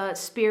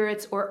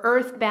spirits or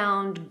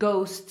earthbound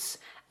ghosts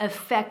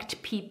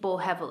affect people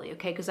heavily,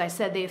 okay? Because I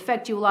said they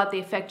affect you a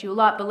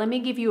lot, but let me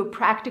give you a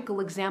practical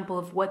example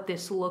of what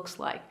this looks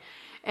like.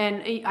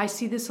 And I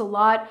see this a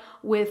lot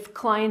with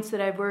clients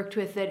that I've worked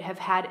with that have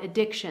had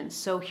addictions.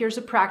 So here's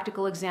a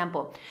practical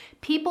example.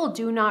 People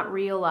do not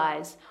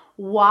realize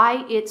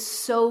why it's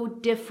so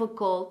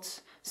difficult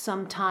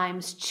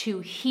sometimes to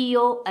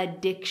heal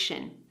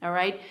addiction. All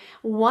right.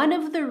 One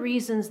of the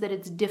reasons that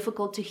it's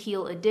difficult to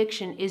heal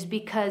addiction is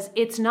because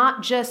it's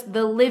not just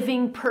the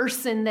living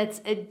person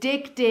that's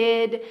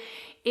addicted.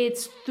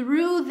 It's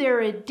through their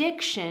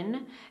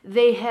addiction,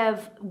 they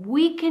have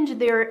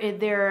weakened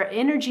their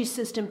energy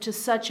system to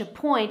such a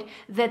point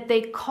that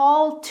they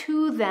call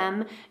to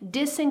them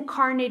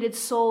disincarnated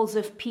souls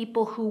of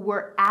people who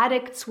were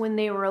addicts when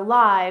they were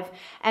alive.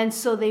 And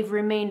so they've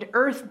remained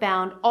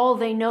earthbound. All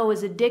they know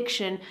is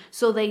addiction.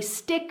 So they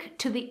stick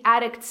to the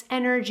addict's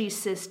energy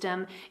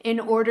system in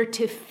order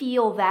to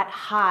feel that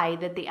high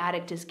that the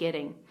addict is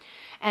getting.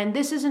 And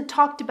this isn't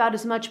talked about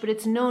as much, but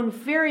it's known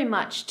very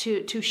much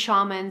to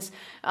shamans.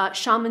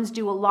 Shamans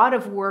do a lot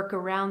of work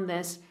around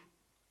this.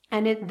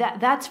 And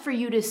that's for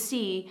you to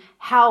see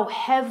how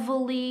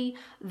heavily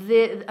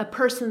a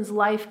person's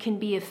life can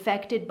be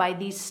affected by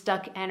these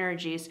stuck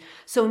energies.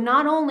 So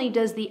not only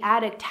does the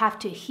addict have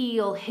to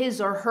heal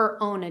his or her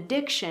own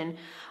addiction,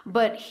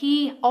 but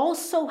he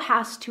also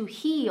has to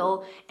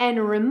heal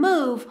and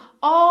remove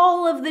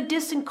all of the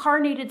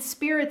disincarnated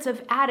spirits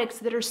of addicts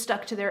that are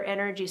stuck to their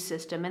energy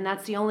system. And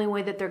that's the only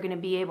way that they're going to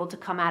be able to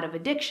come out of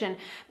addiction,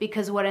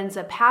 because what ends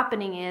up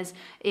happening is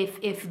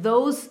if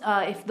those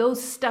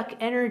stuck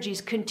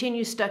energies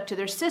continue stuck to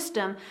their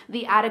system,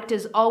 the addict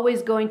is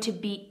always going to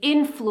be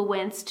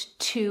influenced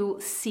to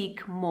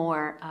seek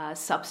more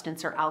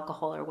substance or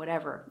alcohol or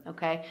whatever.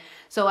 Okay,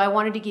 so I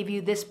wanted to give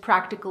you this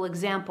practical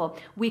example.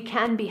 We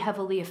can be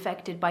heavily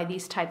affected by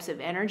these types of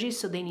energies,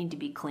 so they need to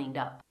be cleaned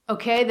up.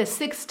 Okay, the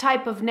sixth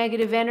type of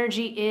negative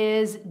energy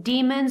is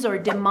demons or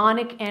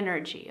demonic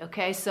energy.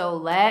 Okay, so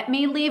let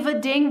me leave a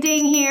ding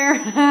ding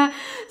here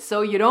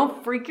so you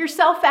don't freak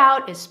yourself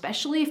out,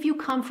 especially if you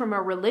come from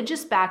a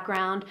religious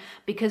background,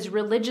 because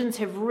religions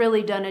have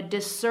really done a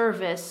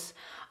disservice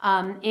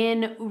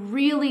in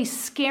really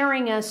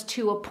scaring us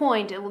to a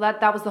point. Well,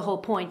 that was the whole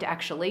point,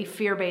 actually,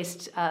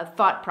 fear-based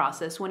thought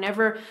process.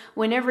 Whenever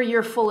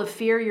you're full of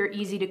fear, you're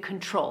easy to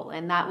control,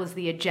 and that was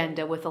the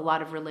agenda with a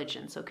lot of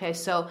religions. Okay,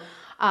 so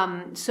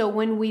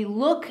when we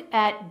look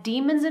at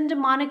demons and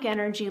demonic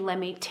energy, let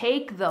me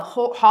take the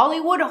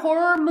Hollywood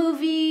horror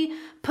movie,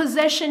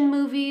 possession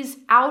movies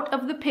out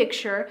of the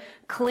picture,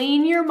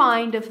 clean your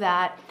mind of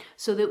that,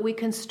 so that we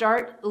can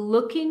start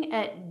looking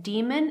at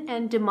demon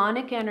and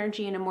demonic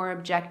energy in a more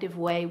objective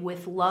way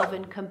with love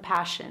and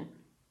compassion.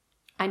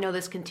 I know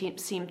this can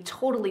seem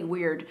totally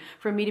weird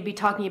for me to be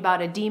talking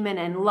about a demon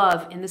and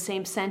love in the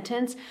same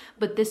sentence,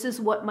 but this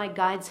is what my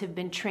guides have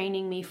been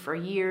training me for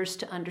years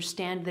to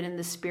understand, that in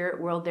the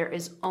spirit world there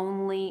is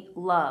only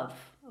love.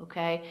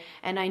 Okay?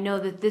 And I know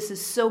that this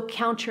is so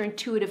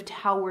counterintuitive to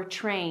how we're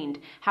trained,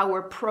 how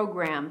we're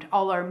programmed,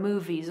 all our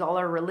movies, all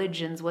our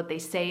religions, what they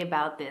say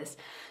about this.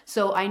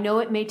 So I know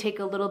it may take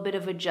a little bit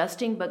of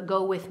adjusting, but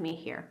go with me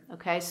here.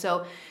 Okay?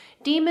 So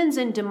demons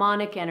and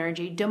demonic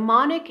energy.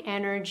 Demonic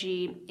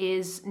energy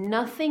is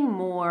nothing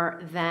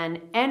more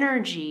than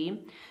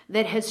energy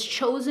that has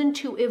chosen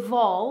to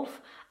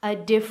evolve a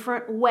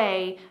different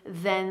way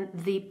than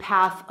the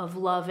path of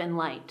love and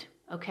light.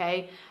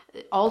 Okay?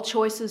 All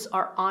choices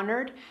are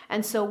honored.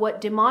 And so what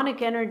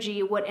demonic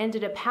energy, what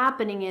ended up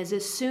happening is,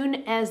 as soon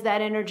as that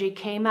energy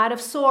came out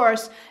of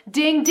source,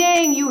 ding,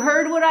 ding, you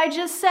heard what I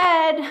just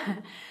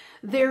said.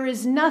 There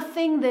is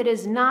nothing that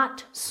is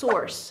not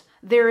source.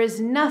 There is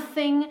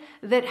nothing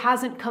that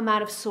hasn't come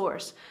out of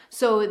source.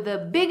 So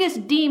the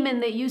biggest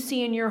demon that you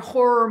see in your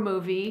horror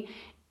movie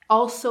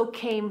also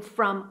came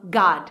from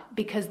God,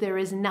 because there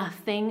is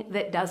nothing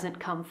that doesn't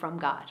come from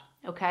God.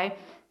 Okay?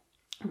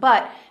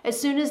 But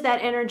as soon as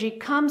that energy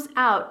comes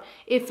out,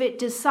 if it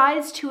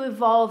decides to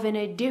evolve in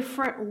a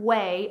different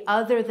way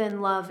other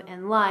than love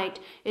and light,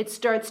 it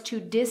starts to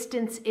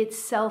distance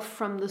itself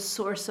from the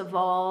source of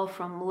all,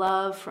 from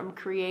love, from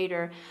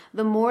creator.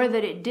 The more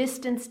that it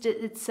distanced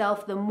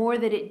itself, the more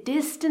that it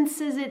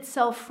distances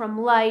itself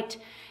from light,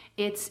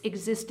 its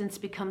existence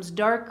becomes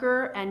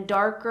darker and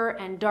darker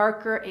and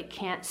darker. It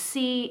can't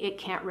see, it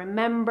can't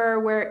remember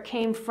where it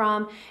came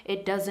from,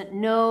 it doesn't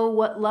know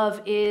what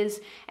love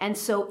is. And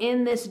so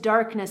in this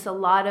darkness, a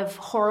lot of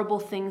horrible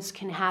things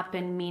can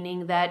happen,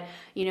 meaning that,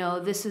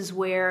 this is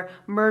where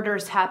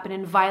murders happen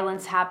and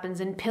violence happens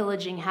and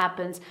pillaging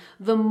happens.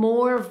 The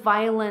more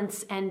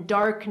violence and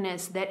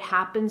darkness that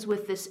happens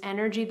with this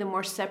energy, the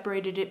more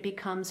separated it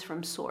becomes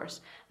from source.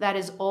 That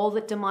is all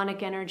that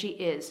demonic energy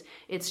is.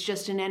 It's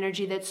just an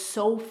energy that's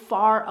so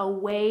far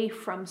away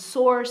from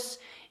source,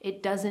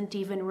 it doesn't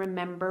even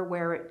remember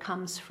where it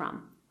comes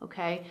from.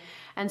 Okay?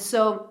 And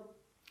so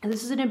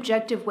this is an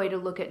objective way to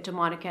look at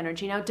demonic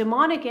energy. Now,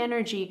 demonic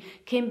energy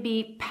can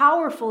be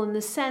powerful in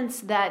the sense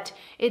that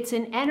it's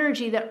an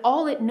energy that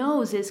all it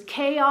knows is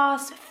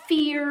chaos,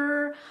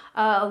 fear.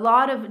 A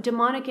lot of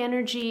demonic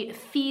energy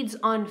feeds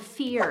on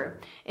fear,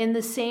 in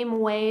the same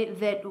way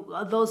that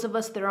those of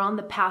us that are on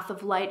the path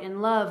of light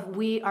and love,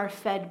 we are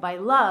fed by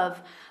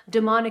love.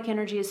 Demonic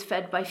energy is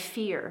fed by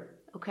fear.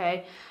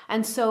 Okay,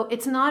 and so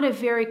it's not a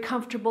very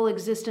comfortable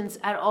existence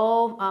at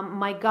all.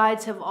 My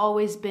guides have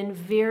always been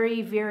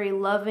very, very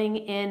loving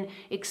in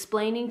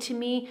explaining to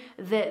me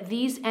that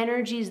these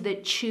energies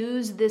that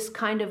choose this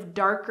kind of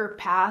darker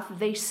path,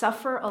 they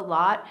suffer a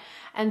lot.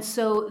 And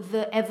so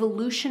the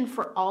evolution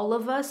for all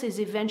of us is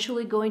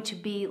eventually going to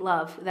be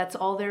love. That's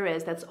all there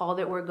is. That's all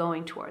that we're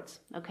going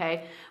towards.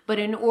 Okay, but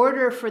in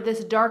order for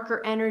this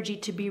darker energy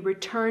to be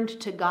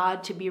returned to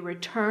God, to be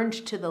returned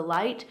to the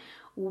light,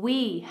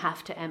 we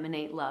have to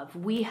emanate love.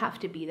 We have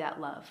to be that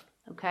love.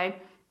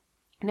 Okay?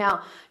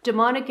 Now,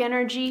 demonic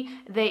energy,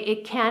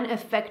 it can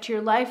affect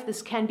your life.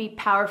 This can be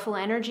powerful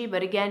energy,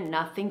 but again,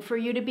 nothing for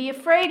you to be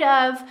afraid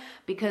of,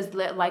 because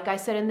like I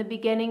said in the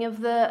beginning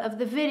of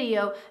the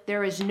video,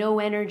 there is no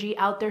energy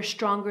out there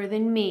stronger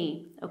than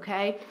me.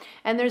 okay?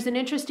 And there's an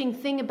interesting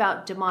thing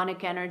about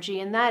demonic energy,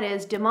 and that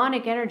is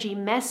demonic energy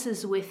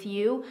messes with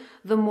you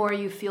the more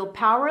you feel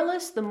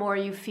powerless, the more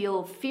you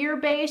feel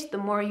fear-based, the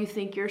more you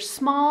think you're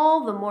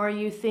small, the more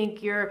you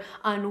think you're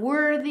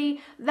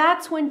unworthy.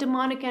 That's when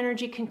demonic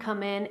energy can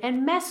come in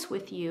and mess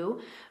with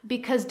you,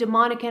 because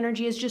demonic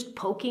energy is just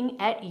poking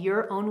at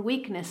your own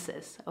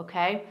weaknesses,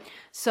 okay?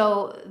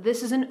 So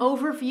this is an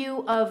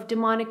overview of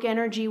demonic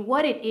energy,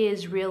 what it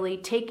is really,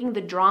 taking the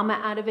drama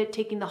out of it,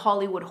 taking the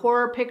Hollywood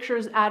horror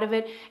pictures out of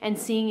it, and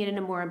seeing it in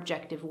a more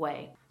objective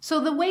way. So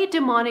the way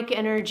demonic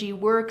energy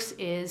works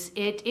is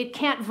it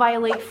can't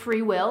violate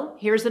free will.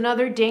 Here's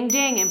another ding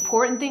ding,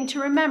 important thing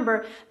to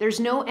remember. There's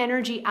no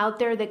energy out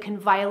there that can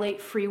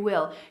violate free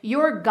will.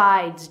 Your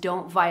guides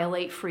don't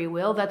violate free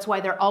will. That's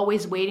why they're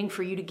always waiting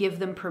for you to give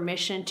them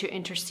permission to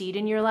intercede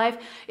in your life.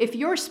 If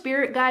your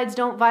spirit guides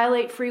don't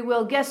violate free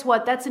will, guess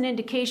what? That's an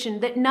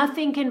indication that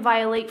nothing can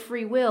violate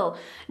free will.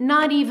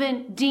 Not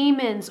even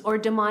demons or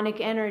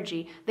demonic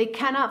energy. They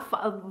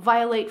cannot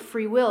violate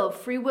free will.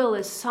 Free will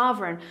is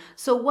sovereign.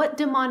 So what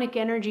demonic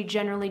energy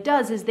generally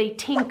does is they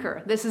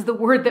tinker. This is the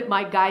word that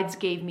my guides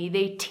gave me.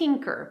 They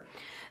tinker.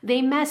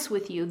 They mess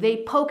with you.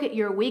 They poke at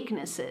your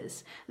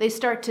weaknesses. They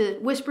start to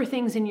whisper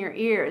things in your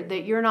ear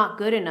that you're not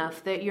good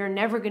enough, that you're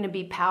never going to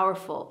be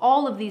powerful.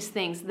 All of these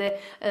things.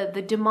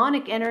 The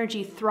demonic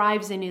energy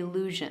thrives in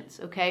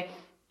illusions, okay?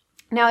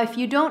 Now, if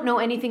you don't know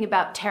anything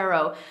about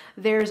tarot,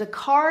 there's a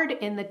card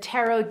in the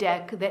tarot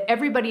deck that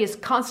everybody is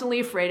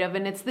constantly afraid of,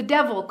 and it's the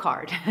devil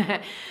card,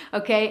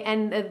 okay?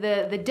 And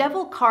the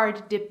devil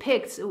card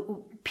depicts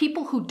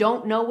people who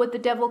don't know what the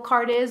devil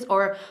card is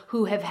or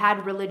who have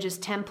had religious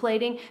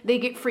templating. They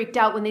get freaked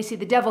out when they see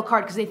the devil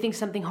card because they think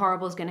something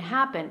horrible is going to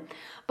happen.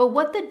 But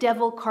what the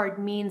devil card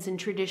means in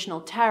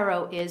traditional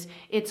tarot is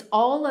it's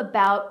all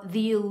about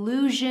the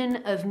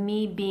illusion of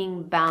me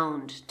being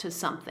bound to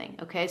something,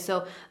 okay?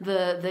 So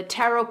the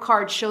tarot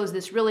card shows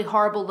this really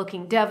horrible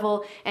looking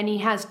devil, and he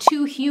has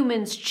two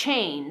humans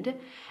chained.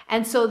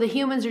 And so the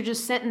humans are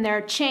just sitting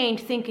there chained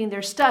thinking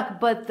they're stuck.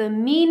 But the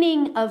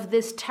meaning of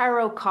this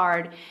tarot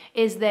card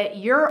is that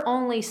you're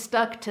only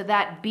stuck to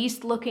that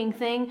beast looking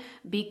thing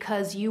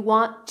because you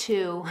want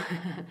to.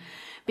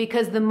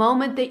 Because the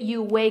moment that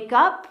you wake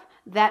up,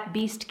 that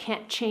beast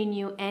can't chain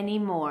you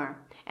anymore,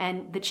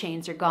 and the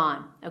chains are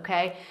gone,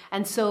 okay?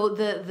 And so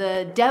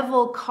the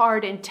devil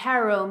card in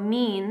tarot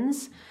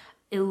means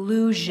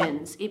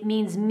illusions. It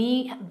means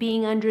me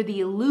being under the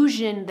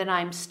illusion that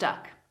I'm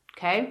stuck,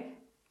 okay?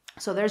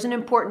 So there's an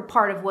important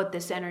part of what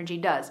this energy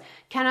does.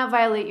 Cannot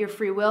violate your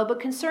free will, but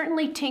can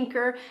certainly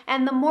tinker.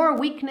 And the more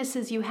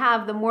weaknesses you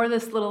have, the more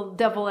this little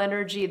devil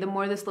energy, the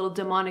more this little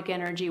demonic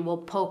energy will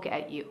poke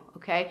at you,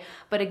 okay?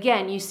 But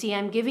again, you see,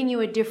 I'm giving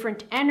you a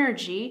different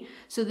energy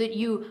so that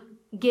you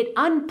get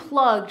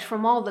unplugged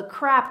from all the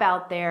crap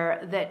out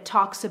there that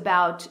talks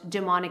about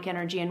demonic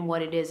energy and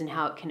what it is and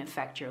how it can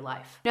affect your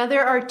life. Now,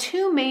 there are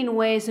two main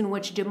ways in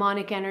which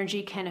demonic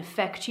energy can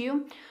affect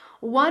you.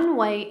 One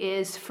way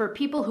is for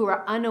people who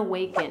are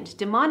unawakened.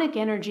 Demonic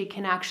energy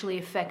can actually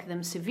affect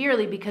them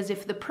severely because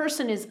if the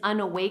person is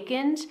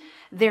unawakened,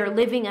 they're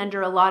living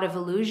under a lot of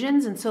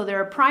illusions, and so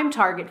they're a prime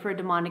target for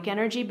demonic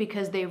energy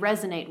because they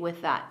resonate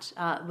with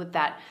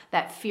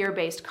that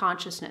fear-based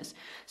consciousness.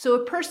 So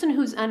a person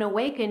who's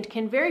unawakened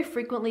can very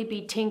frequently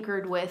be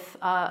tinkered with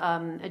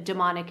a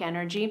demonic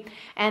energy,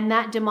 and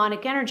that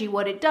demonic energy,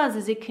 what it does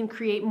is it can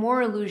create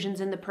more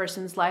illusions in the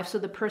person's life, so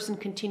the person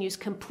continues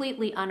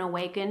completely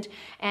unawakened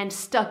and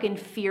stuck in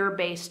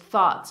fear-based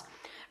thoughts.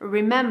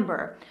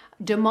 Remember,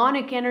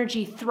 demonic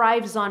energy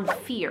thrives on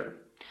fear.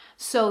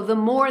 So the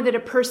more that a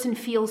person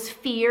feels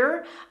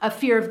fear, a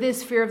fear of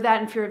this, fear of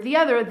that, and fear of the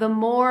other, the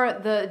more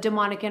the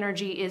demonic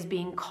energy is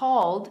being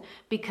called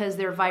because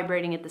they're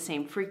vibrating at the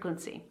same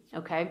frequency,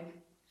 okay?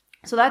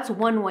 So that's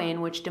one way in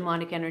which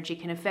demonic energy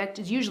can affect,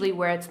 is usually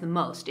where it's the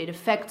most. It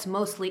affects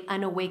mostly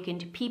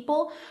unawakened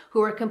people who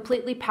are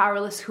completely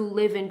powerless, who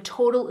live in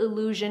total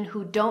illusion,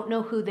 who don't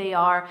know who they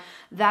are.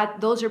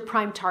 Those are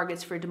prime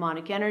targets for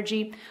demonic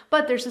energy.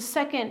 But there's a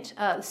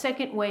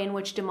second way in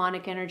which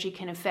demonic energy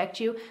can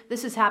affect you.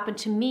 This has happened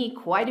to me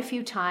quite a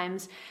few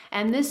times,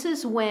 and this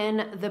is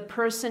when the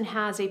person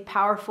has a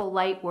powerful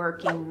light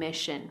working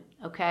mission.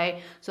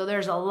 Okay, so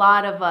there's a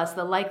lot of us.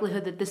 The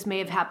likelihood that this may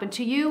have happened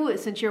to you,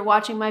 since you're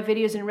watching my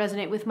videos and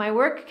resonate with my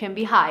work, can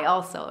be high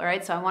also, all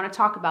right? So I want to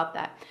talk about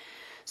that.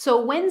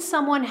 So when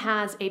someone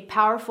has a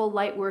powerful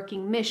light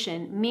working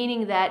mission,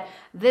 meaning that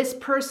this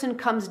person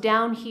comes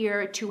down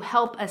here to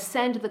help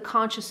ascend the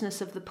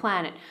consciousness of the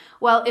planet.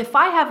 Well, if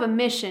I have a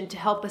mission to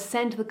help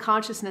ascend the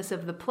consciousness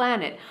of the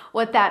planet,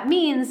 what that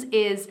means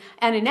is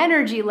at an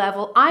energy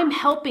level, I'm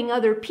helping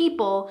other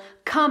people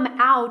come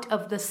out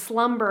of the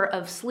slumber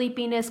of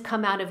sleepiness,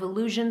 come out of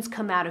illusions,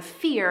 come out of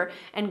fear,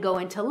 and go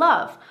into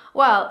love.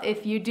 Well,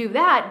 if you do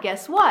that,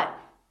 guess what?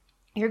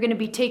 you're going to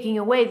be taking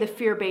away the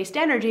fear-based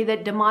energy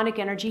that demonic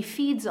energy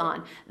feeds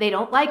on. They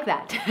don't like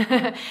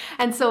that.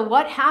 And so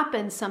what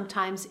happens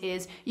sometimes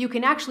is you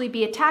can actually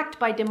be attacked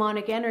by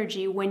demonic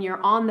energy when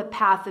you're on the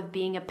path of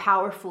being a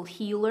powerful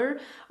healer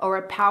or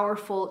a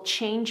powerful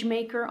change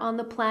maker on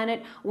the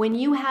planet. When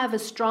you have a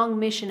strong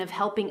mission of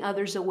helping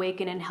others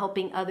awaken and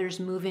helping others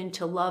move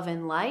into love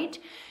and light,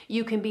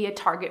 you can be a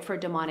target for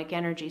demonic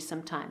energy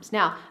sometimes.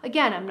 Now,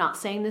 again, I'm not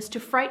saying this to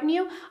frighten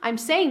you. I'm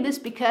saying this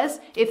because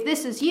if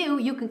this is you,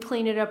 you can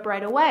clean it up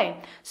right away.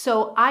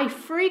 So I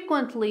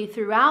frequently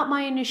throughout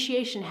my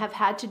initiation have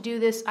had to do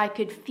this. I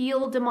could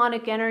feel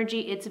demonic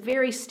energy. It's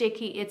very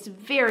sticky. It's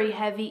very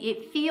heavy.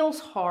 It feels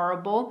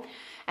horrible.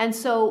 And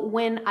so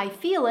when I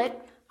feel it,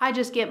 I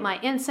just get my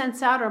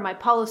incense out or my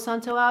Palo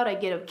Santo out. I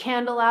get a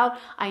candle out.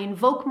 I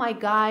invoke my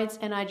guides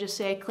and I just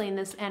say, I clean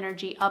this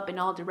energy up in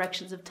all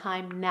directions of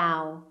time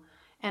now.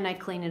 And I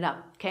clean it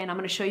up. Okay. And I'm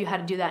going to show you how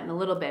to do that in a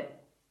little bit.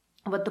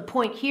 But the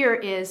point here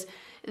is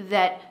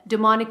that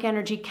demonic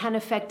energy can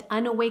affect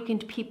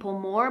unawakened people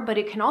more, but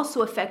it can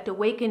also affect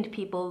awakened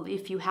people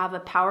if you have a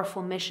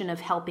powerful mission of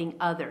helping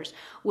others,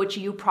 which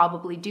you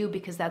probably do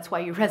because that's why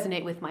you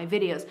resonate with my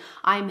videos.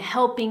 I'm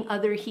helping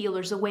other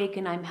healers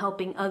awaken. I'm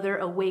helping other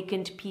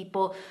awakened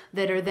people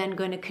that are then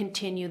going to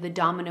continue the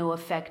domino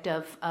effect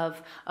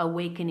of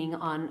awakening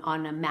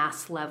on a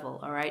mass level.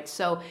 All right.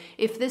 So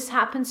if this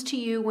happens to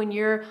you when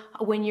you're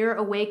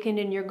awakened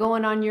and you're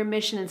going on your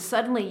mission and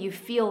suddenly you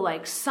feel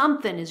like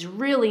something is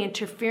really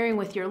interfering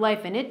with your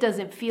life and it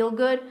doesn't feel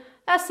good,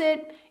 that's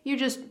it. You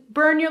just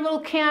burn your little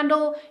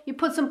candle, you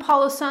put some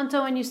Palo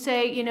Santo and you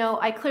say,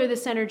 I clear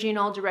this energy in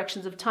all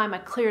directions of time. I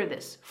clear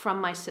this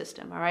from my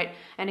system, all right?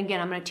 And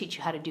again, I'm going to teach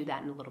you how to do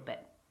that in a little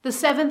bit. The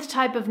seventh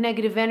type of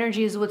negative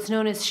energy is what's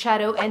known as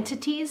shadow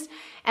entities.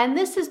 And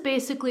this is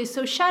basically,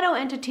 so shadow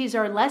entities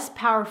are less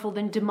powerful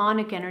than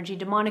demonic energy.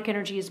 Demonic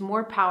energy is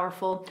more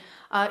powerful.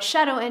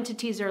 Shadow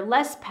entities are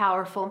less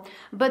powerful,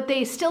 but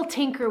they still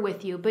tinker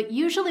with you. But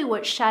usually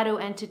what shadow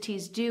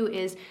entities do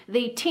is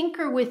they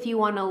tinker with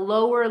you on a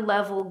lower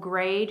level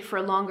grade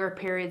for longer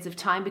periods of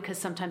time because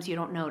sometimes you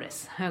don't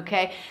notice,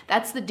 okay?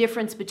 That's the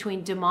difference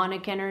between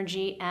demonic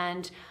energy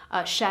and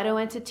shadow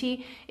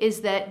entity,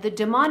 is that the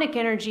demonic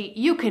energy,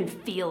 you can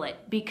feel it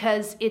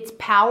because it's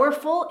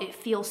powerful. It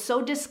feels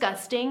so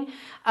disgusting.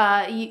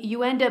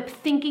 You end up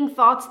thinking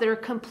thoughts that are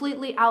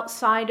completely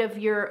outside of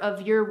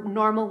your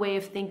normal way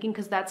of thinking,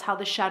 because that's how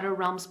the shadow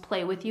realms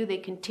play with you. They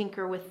can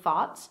tinker with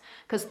thoughts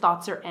because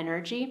thoughts are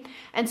energy.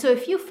 And so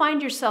if you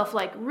find yourself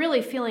like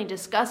really feeling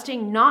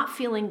disgusting, not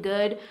feeling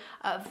good,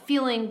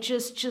 feeling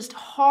just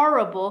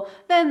horrible,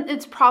 then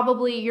it's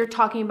probably you're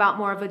talking about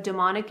more of a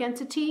demonic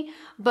entity.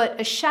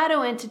 But a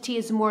shadow entity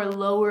is more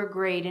lower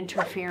grade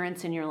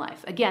interference in your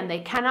life. Again, they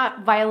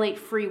cannot violate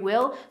free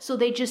will, so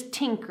they just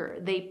tinker,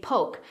 they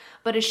poke.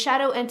 But a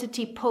shadow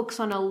entity pokes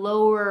on a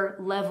lower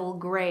level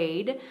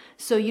grade,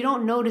 so you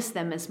don't notice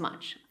them as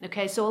much.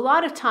 Okay, so a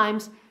lot of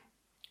times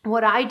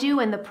what I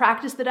do and the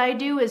practice that I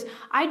do is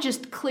I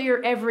just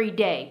clear every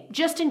day.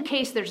 Just in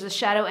case there's a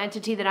shadow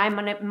entity that I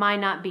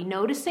might not be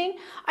noticing,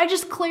 I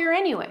just clear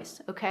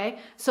anyways, okay?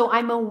 So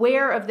I'm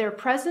aware of their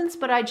presence,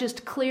 but I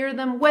just clear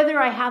them.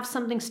 Whether I have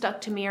something stuck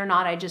to me or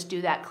not, I just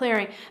do that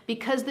clearing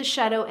because the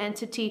shadow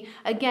entity,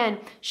 again,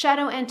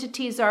 shadow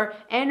entities are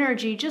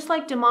energy, just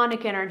like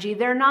demonic energy.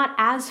 They're not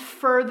as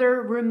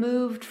further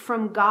removed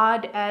from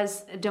God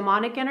as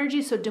demonic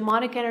energy. So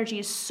demonic energy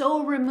is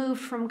so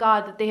removed from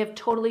God that they have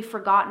totally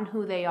forgotten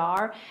who they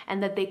are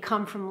and that they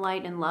come from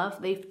light and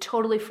love. They've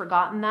totally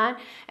forgotten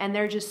that, and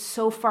they're just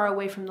so far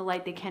away from the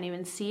light they can't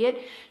even see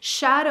it.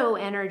 Shadow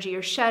energy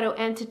or shadow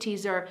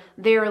entities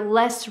they're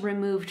less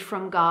removed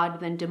from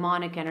God than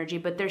demonic energy,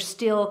 but they're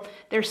still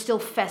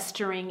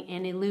festering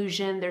in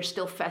illusion. They're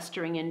still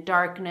festering in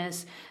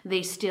darkness.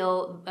 They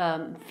still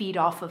feed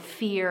off of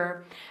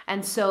fear,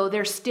 and so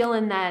they're still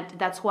in that.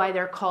 That's why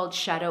they're called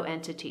shadow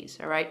entities.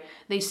 All right,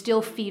 they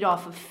still feed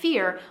off of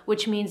fear,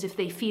 which means if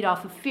they feed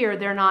off of fear,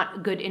 they're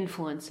not good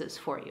influences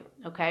for you,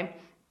 okay?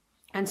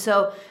 And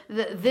so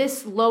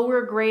this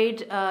lower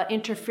grade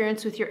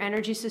interference with your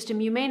energy system,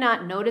 you may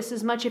not notice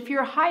as much. If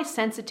you're high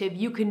sensitive,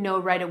 you can know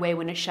right away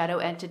when a shadow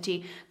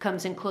entity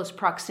comes in close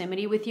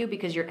proximity with you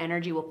because your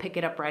energy will pick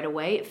it up right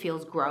away. It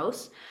feels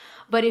gross.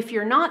 But if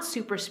you're not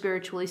super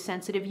spiritually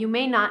sensitive, you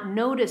may not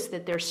notice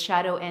that there's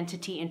shadow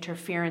entity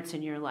interference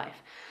in your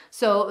life.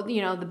 So,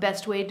 the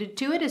best way to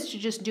do it is to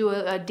just do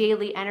a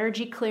daily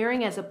energy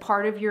clearing as a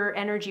part of your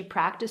energy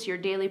practice, your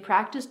daily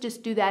practice.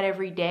 Just do that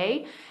every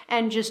day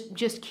and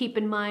just keep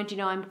in mind,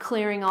 I'm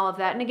clearing all of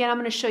that. And again, I'm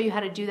going to show you how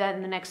to do that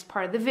in the next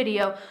part of the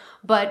video.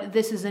 But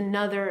this is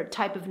another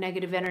type of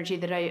negative energy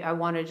that I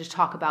wanted to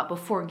talk about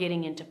before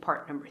getting into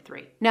part number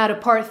 3. Now to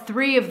part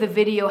 3 of the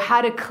video,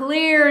 how to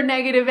clear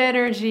negative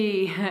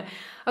energy.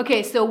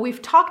 Okay, so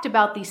we've talked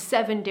about these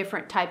 7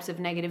 different types of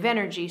negative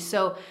energy.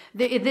 So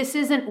this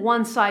isn't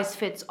one size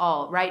fits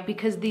all, right?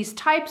 Because these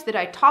types that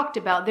I talked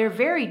about, they're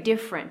very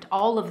different.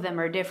 All of them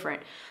are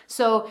different.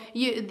 So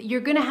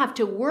you're going to have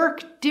to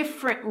work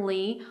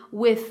differently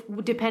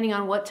depending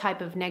on what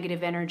type of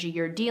negative energy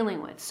you're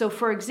dealing with. So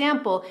for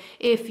example,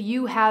 if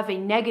you have a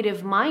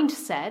negative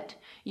mindset,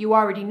 you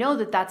already know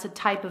that that's a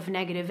type of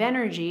negative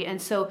energy.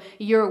 And so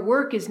your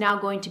work is now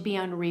going to be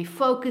on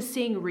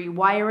refocusing,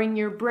 rewiring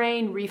your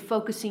brain,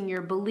 refocusing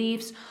your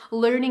beliefs,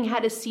 learning how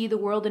to see the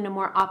world in a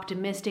more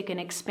optimistic and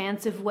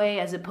expansive way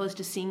as opposed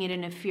to seeing it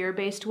in a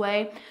fear-based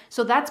way.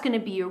 So that's going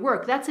to be your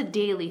work. That's a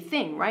daily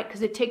thing, right?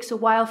 Because it takes a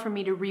while for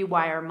me to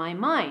rewire my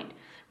mind,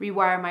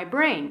 rewire my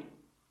brain.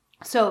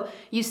 So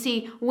you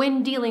see,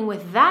 when dealing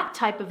with that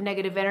type of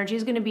negative energy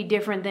is going to be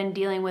different than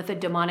dealing with a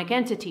demonic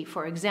entity,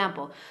 for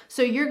example.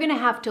 So you're going to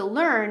have to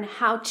learn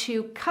how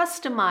to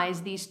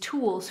customize these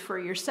tools for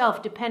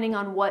yourself, depending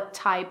on what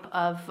type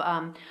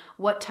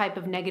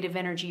of negative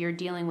energy you're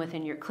dealing with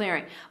in your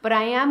clearing. But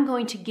I am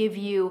going to give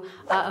you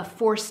a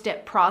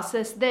 4-step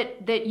process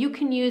that you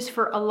can use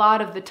for a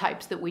lot of the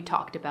types that we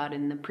talked about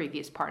in the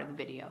previous part of the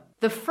video.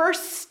 The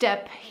first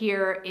step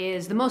here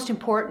is the most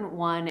important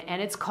one,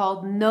 and it's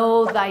called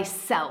Know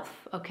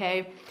Thyself,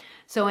 okay?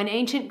 So in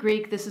ancient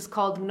Greek, this is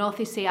called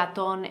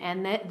gnothisiaton,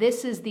 and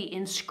this is the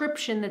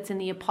inscription that's in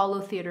the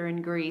Apollo Theater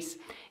in Greece,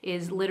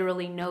 is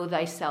literally Know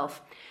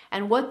Thyself.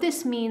 And what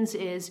this means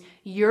is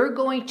you're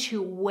going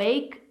to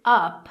wake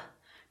up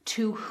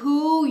to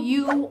who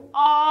you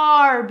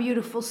are,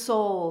 beautiful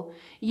soul.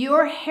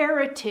 Your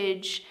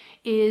heritage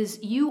is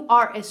you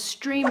are a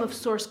stream of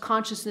source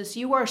consciousness.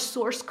 You are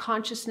source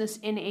consciousness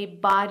in a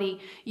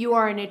body. You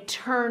are an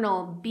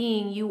eternal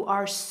being. You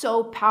are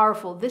so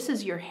powerful. This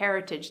is your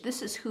heritage.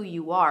 This is who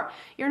you are.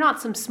 You're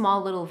not some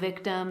small little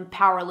victim,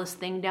 powerless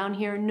thing down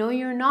here. No,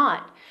 you're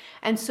not.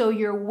 And so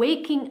you're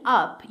waking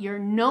up, you're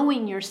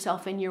knowing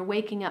yourself, and you're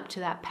waking up to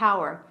that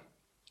power.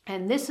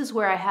 And this is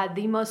where I had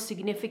the most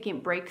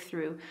significant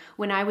breakthrough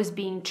when I was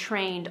being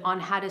trained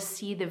on how to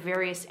see the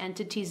various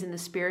entities in the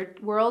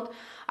spirit world.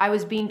 I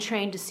was being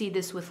trained to see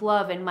this with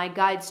love, and my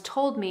guides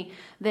told me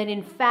that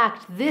in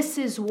fact, this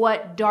is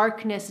what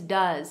darkness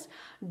does.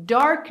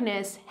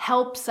 Darkness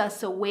helps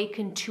us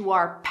awaken to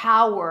our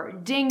power.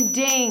 Ding,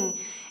 ding.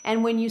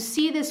 And when you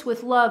see this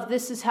with love,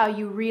 this is how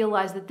you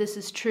realize that this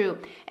is true.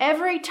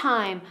 Every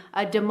time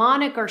a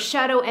demonic or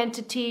shadow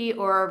entity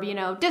or,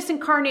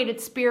 disincarnated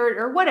spirit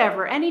or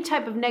whatever, any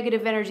type of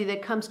negative energy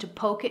that comes to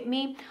poke at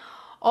me,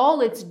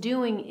 all it's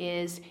doing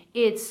is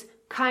it's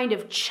kind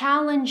of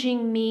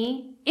challenging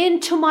me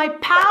into my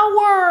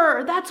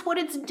power. That's what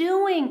it's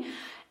doing.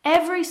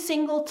 Every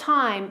single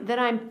time that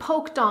I'm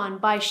poked on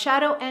by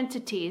shadow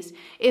entities,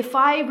 if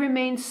I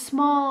remain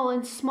small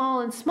and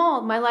small and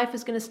small, my life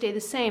is going to stay the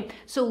same.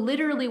 So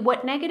literally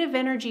what negative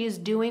energy is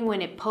doing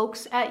when it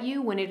pokes at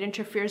you, when it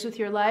interferes with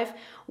your life,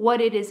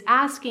 what it is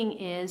asking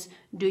is,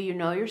 do you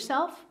know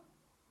yourself?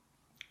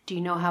 Do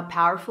you know how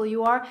powerful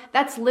you are?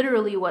 That's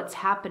literally what's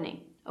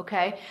happening.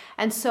 Okay.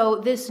 And so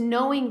this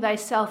knowing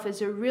thyself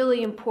is a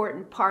really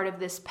important part of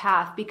this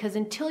path, because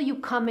until you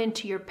come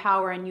into your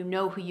power and you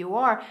know who you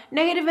are,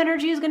 negative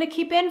energy is going to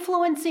keep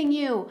influencing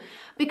you.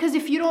 Because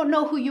if you don't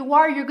know who you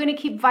are, you're going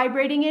to keep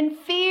vibrating in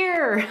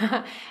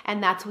fear.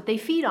 And that's what they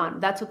feed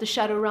on. That's what the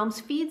shadow realms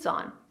feeds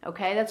on.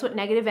 Okay, that's what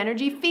negative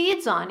energy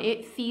feeds on.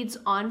 It feeds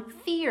on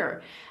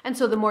fear. And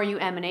so the more you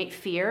emanate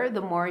fear, the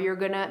more you're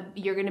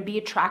gonna be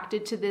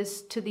attracted to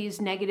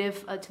this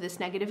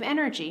negative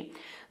energy.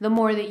 The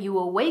more that you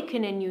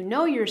awaken and you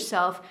know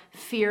yourself,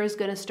 fear is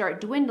going to start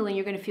dwindling.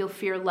 You're going to feel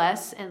fear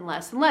less and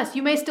less and less.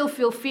 You may still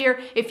feel fear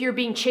if you're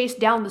being chased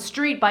down the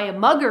street by a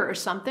mugger or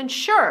something.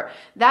 Sure,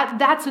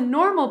 that's a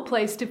normal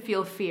place to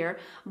feel fear,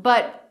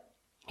 but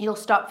you'll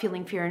stop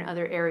feeling fear in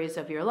other areas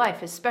of your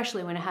life,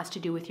 especially when it has to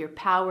do with your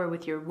power,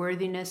 with your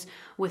worthiness,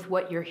 with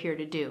what you're here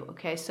to do.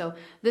 Okay, so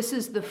this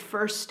is the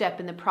first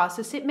step in the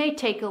process. It may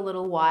take a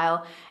little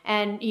while,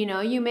 and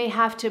you may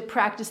have to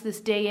practice this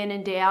day in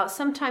and day out,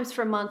 sometimes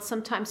for months,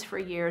 sometimes for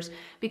years,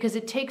 because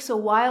it takes a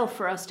while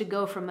for us to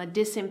go from a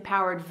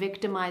disempowered,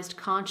 victimized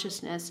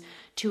consciousness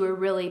to a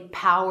really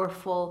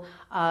powerful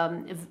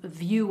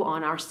view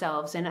on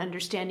ourselves and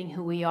understanding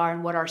who we are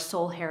and what our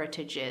soul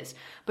heritage is.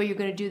 But you're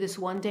going to do this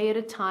one day at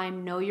a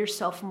time. Know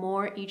yourself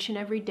more each and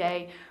every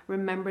day.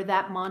 Remember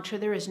that mantra,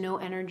 there is no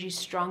energy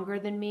stronger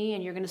than me,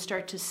 and you're going to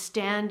start to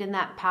stand in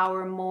that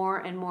power more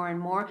and more and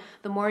more.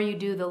 The more you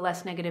do, the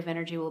less negative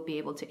energy will be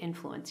able to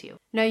influence you.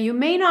 Now, you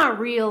may not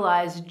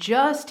realize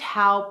just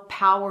how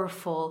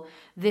powerful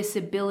this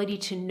ability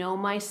to know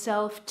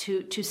myself,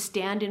 to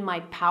stand in my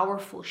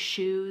powerful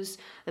shoes,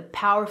 the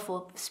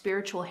powerful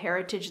spiritual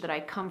heritage that I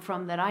come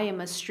from, that I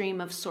am a stream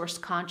of source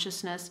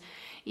consciousness.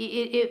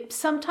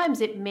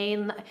 Sometimes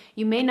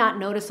you may not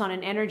notice on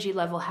an energy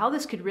level how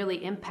this could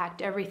really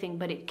impact everything,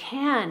 but it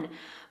can.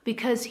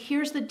 Because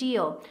here's the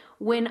deal.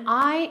 When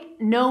I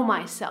know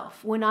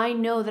myself, when I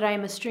know that I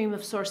am a stream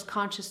of source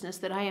consciousness,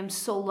 that I am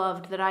so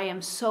loved, that I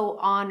am so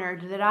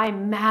honored, that I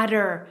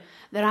matter,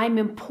 that I'm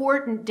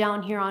important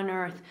down here on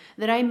earth,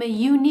 that I'm a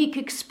unique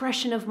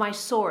expression of my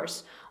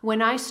source,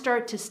 when I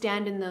start to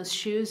stand in those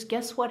shoes,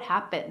 guess what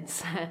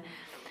happens?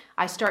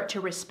 I start to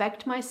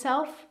respect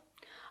myself.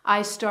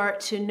 I start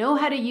to know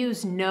how to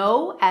use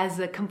no as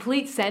a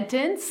complete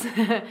sentence.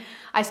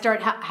 I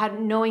start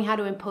knowing how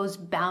to impose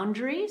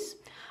boundaries.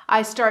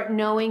 I start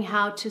knowing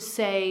how to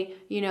say,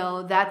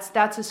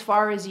 that's as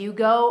far as you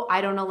go.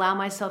 I don't allow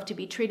myself to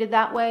be treated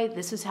that way.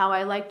 This is how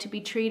I like to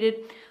be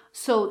treated.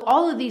 So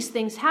all of these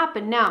things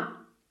happen. Now,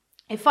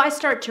 if I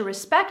start to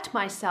respect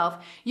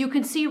myself, you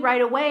can see right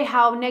away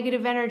how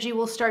negative energy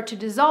will start to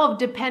dissolve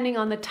depending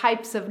on the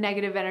types of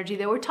negative energy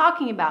that we're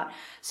talking about.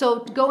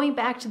 So going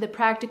back to the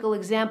practical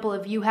example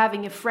of you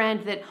having a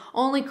friend that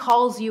only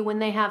calls you when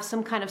they have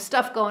some kind of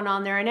stuff going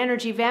on, they're an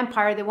energy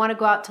vampire, they want to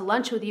go out to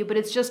lunch with you, but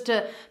it's just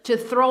to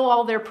throw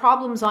all their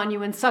problems on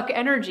you and suck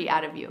energy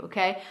out of you,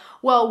 okay?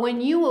 Well,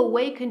 when you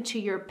awaken to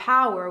your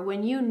power,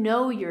 when you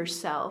know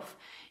yourself,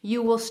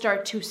 you will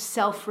start to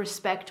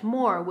self-respect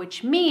more,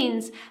 which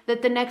means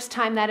that the next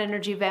time that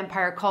energy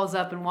vampire calls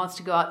up and wants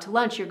to go out to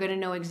lunch, you're going to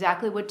know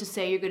exactly what to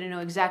say. You're going to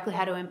know exactly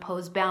how to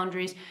impose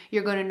boundaries.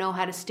 You're going to know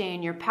how to stay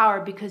in your power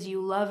because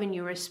you love and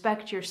you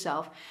respect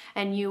yourself.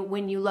 And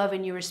when you love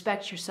and you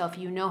respect yourself,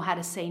 you know how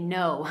to say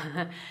no.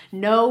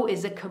 No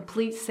is a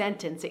complete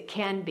sentence. It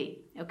can be.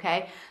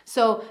 Okay,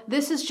 so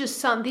these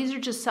are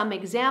just some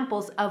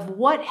examples of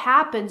what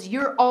happens.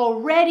 You're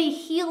already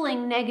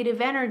healing negative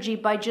energy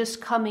by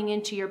just coming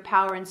into your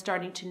power and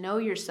starting to know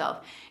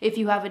yourself. If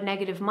you have a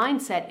negative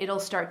mindset, it'll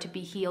start to be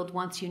healed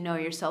once you know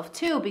yourself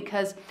too,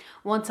 because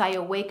once I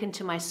awaken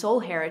to my soul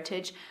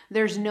heritage,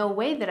 there's no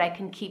way that I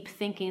can keep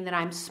thinking that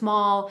I'm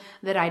small,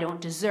 that I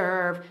don't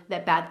deserve,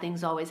 that bad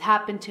things always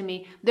happen to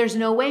me. There's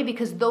no way,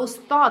 because those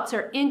thoughts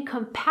are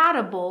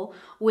incompatible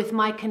with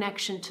my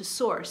connection to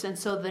source. And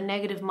so the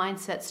negative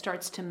mindset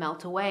starts to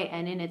melt away,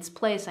 and in its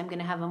place, I'm going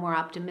to have a more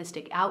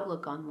optimistic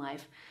outlook on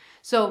life.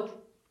 So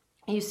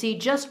you see,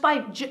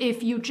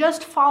 if you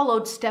just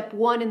followed step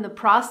 1 in the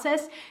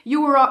process,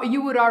 you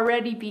would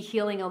already be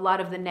healing a lot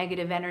of the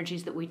negative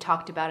energies that we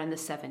talked about in the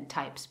 7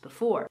 types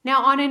before.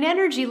 Now, on an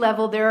energy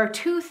level, there are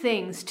two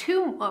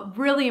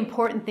really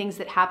important things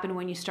that happen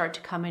when you start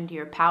to come into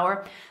your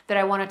power that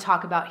I want to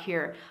talk about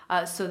here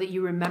so that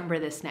you remember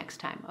this next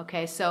time.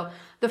 Okay, so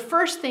the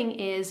first thing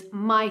is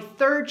my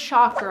 3rd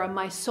chakra,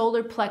 my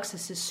solar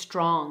plexus, is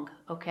strong.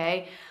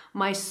 Okay.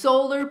 My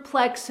solar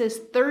plexus,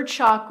 3rd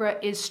chakra,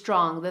 is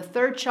strong. The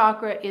 3rd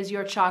chakra is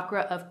your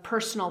chakra of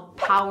personal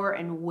power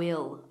and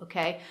will,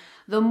 okay?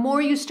 The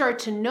more you start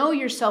to know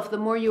yourself, the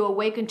more you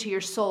awaken to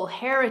your soul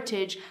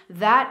heritage,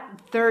 that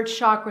 3rd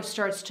chakra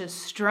starts to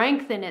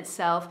strengthen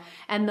itself.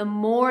 And the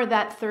more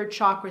that 3rd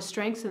chakra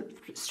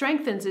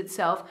strengthens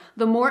itself,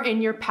 the more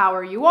in your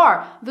power you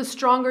are. The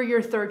stronger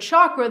your 3rd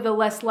chakra, the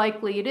less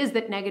likely it is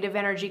that negative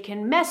energy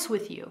can mess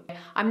with you.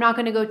 I'm not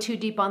going to go too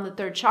deep on the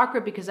 3rd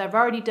chakra because I've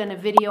already done a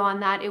video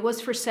on that. It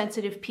was for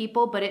sensitive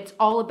people, but it's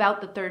all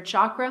about the 3rd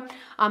chakra.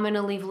 I'm going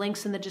to leave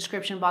links in the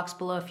description box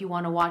below if you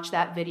want to watch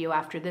that video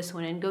after this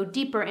one and go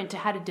deeper into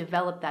how to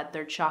develop that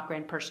 3rd chakra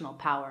and personal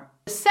power.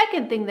 The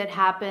second thing that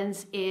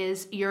happens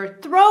is your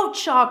throat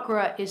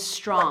chakra is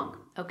strong.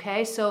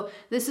 Okay, so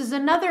this is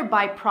another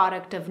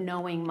byproduct of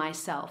knowing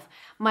myself.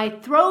 My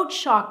throat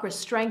chakra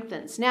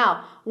strengthens.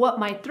 Now, what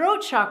my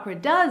throat chakra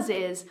does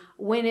is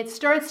when it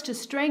starts to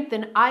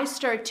strengthen, I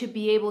start to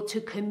be able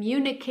to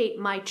communicate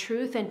my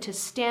truth and to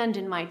stand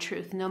in my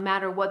truth, no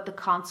matter what the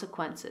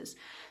consequences.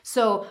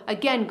 So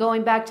again,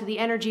 going back to the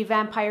energy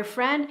vampire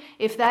friend,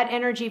 if that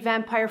energy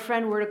vampire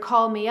friend were to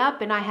call me up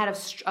and I had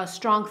a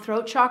strong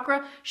throat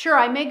chakra, sure,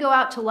 I may go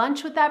out to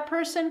lunch with that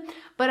person,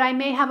 but I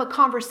may have a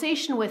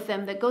conversation with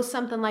them that goes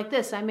something like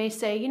this. I may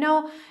say,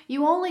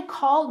 you only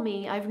called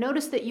me. I've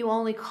noticed that you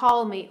only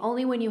call me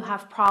only when you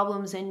have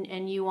problems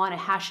and you want to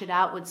hash it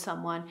out with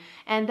someone.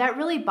 And that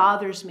really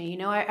bothers me.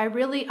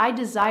 I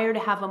desire to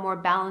have a more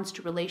balanced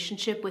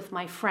relationship with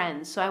my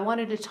friends. So I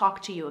wanted to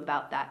talk to you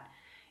about that.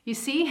 You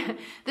see,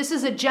 this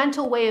is a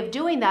gentle way of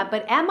doing that,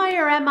 but am I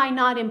or am I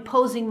not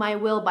imposing my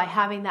will by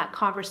having that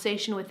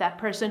conversation with that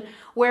person,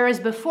 whereas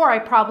before I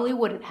probably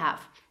wouldn't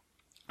have?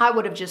 I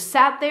would have just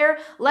sat there,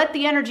 let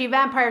the energy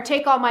vampire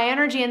take all my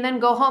energy, and then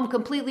go home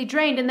completely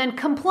drained and then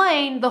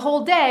complain the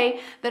whole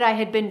day that I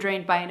had been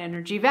drained by an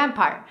energy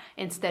vampire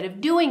instead of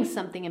doing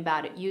something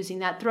about it, using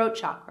that throat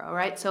chakra, all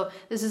right? So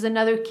this is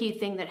another key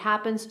thing that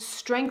happens,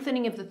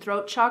 strengthening of the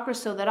throat chakra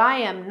so that I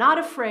am not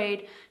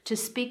afraid to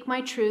speak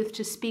my truth,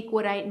 to speak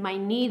what my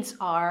needs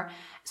are,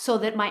 so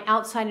that my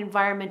outside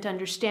environment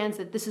understands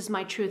that this is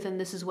my truth and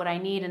this is what I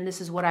need and this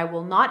is what I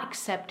will not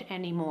accept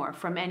anymore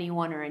from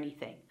anyone or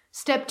anything.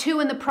 Step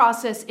 2 in the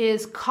process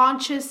is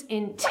conscious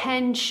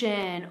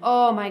intention.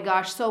 Oh my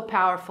gosh, so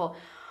powerful.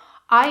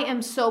 I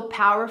am so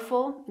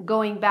powerful,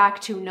 going back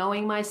to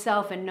knowing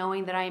myself and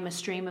knowing that I am a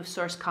stream of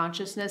source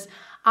consciousness.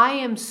 I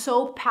am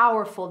so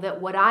powerful that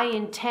what I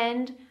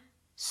intend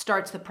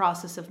starts the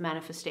process of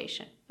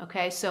manifestation.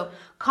 Okay, so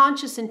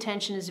conscious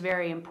intention is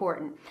very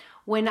important.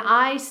 When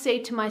I say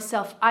to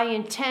myself, I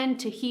intend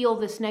to heal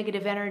this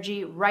negative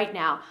energy right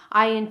now.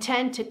 I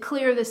intend to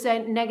clear this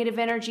negative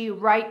energy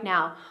right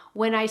now.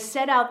 When I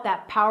set out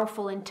that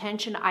powerful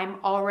intention,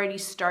 I'm already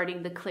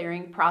starting the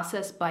clearing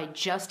process by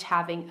just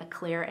having a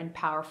clear and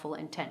powerful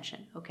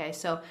intention. Okay,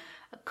 so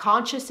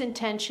conscious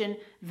intention,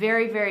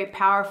 very, very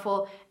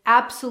powerful,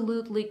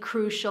 absolutely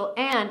crucial.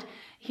 And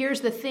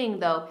here's the thing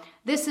though,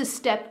 this is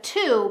step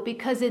 2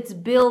 because it's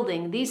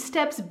building. These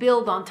steps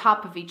build on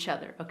top of each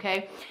other,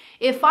 okay?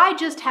 If I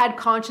just had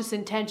conscious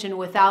intention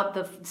without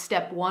the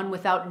step 1,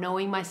 without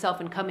knowing myself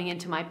and coming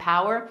into my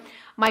power,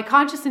 my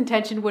conscious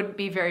intention wouldn't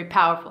be very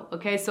powerful,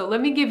 okay? So let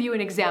me give you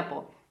an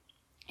example.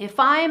 If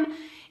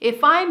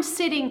I'm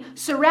sitting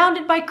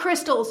surrounded by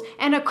crystals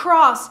and a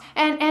cross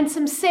and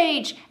some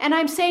sage, and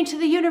I'm saying to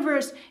the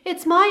universe,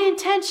 it's my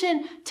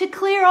intention to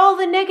clear all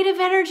the negative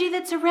energy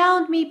that's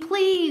around me,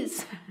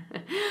 please.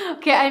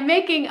 Okay, I'm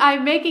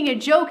making a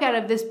joke out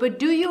of this, but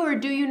do you or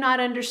do you not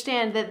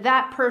understand that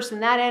that person,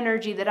 that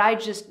energy that I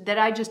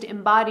just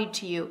embodied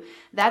to you,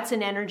 that's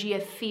an energy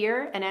of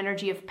fear, an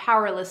energy of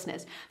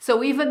powerlessness.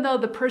 So even though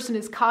the person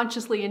is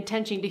consciously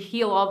intending to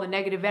heal all the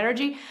negative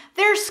energy,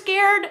 they're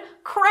scared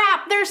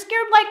crap. They're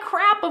scared like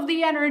crap of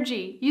the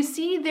energy. You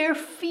see, they're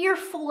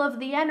fearful of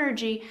the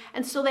energy,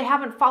 and so they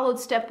haven't followed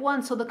step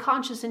 1. So the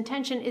conscious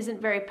intention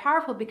isn't very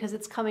powerful because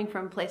it's coming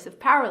from a place of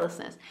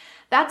powerlessness.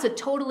 That's a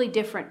totally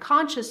different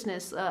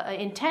consciousness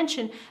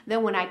intention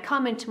than when I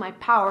come into my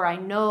power. I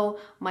know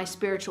my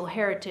spiritual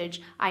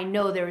heritage. I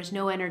know there is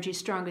no energy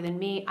stronger than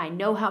me. I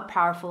know how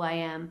powerful I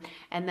am.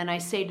 And then I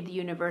say to the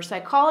universe, I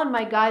call on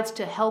my guides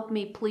to help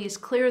me please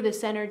clear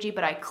this energy,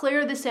 but I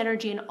clear this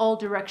energy in all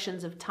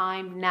directions of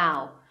time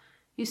now.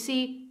 You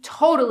see,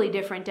 totally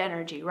different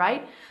energy,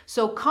 right?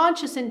 So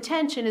conscious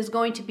intention is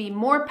going to be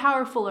more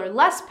powerful or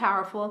less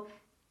powerful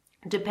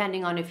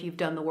depending on if you've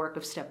done the work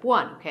of step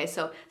 1. Okay,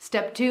 so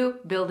step 2,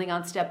 building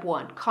on step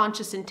 1.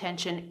 Conscious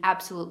intention,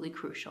 absolutely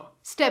crucial.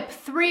 Step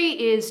 3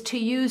 is to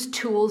use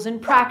tools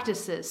and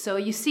practices. So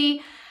you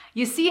see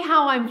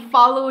how I'm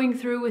following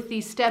through with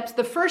these steps.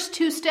 The first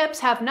 2 steps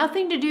have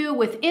nothing to do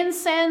with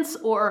incense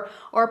or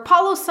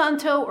Palo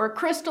Santo or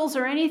crystals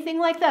or anything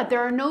like that. There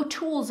are no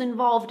tools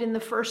involved in the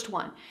first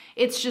one.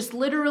 It's just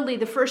literally,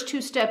 the first 2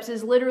 steps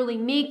is literally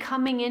me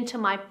coming into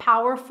my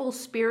powerful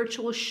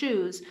spiritual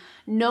shoes,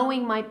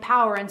 knowing my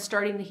power and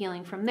starting the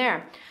healing from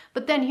there.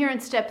 But then here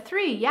in step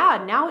 3,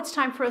 now it's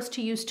time for us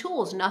to use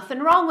tools. Nothing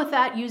wrong with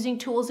that, using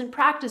tools and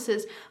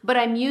practices, but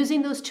I'm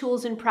using those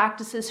tools and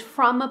practices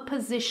from a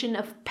position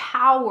of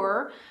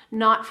power,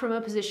 not from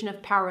a position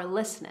of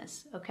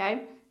powerlessness,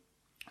 okay?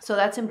 So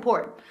that's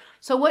important.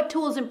 So what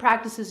tools and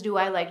practices do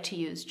I like to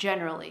use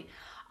generally?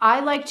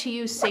 I like to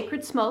use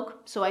sacred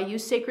smoke. So I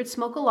use sacred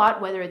smoke a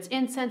lot, whether it's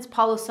incense,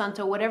 Palo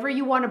Santo, whatever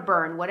you want to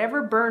burn,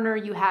 whatever burner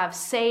you have,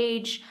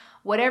 sage,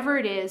 whatever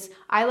it is.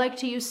 I like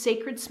to use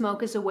sacred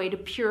smoke as a way to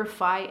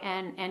purify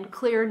and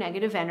clear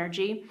negative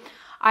energy.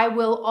 I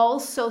will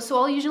also, so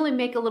I'll usually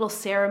make a little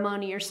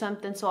ceremony or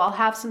something. So I'll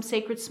have some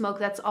sacred smoke.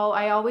 That's all.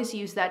 I always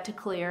use that to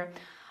clear.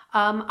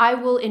 I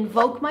will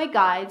invoke my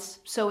guides.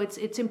 So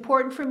it's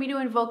important for me to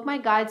invoke my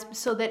guides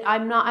so that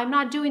I'm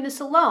not doing this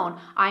alone.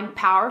 I'm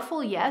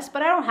powerful, yes,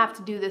 but I don't have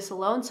to do this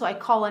alone. So I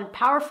call on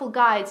powerful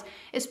guides,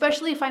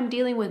 especially if I'm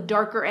dealing with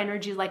darker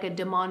energy, like a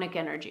demonic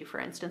energy, for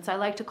instance. I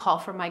like to call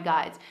for my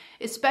guides,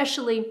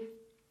 especially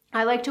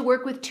I like to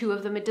work with 2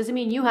 of them. It doesn't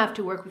mean you have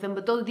to work with them,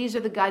 but these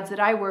are the guides that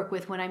I work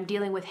with when I'm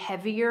dealing with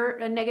heavier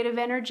negative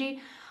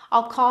energy.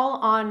 I'll call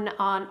on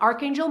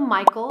Archangel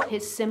Michael.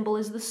 His symbol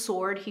is the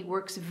sword. He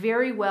works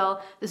very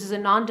well. This is a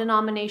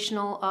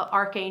non-denominational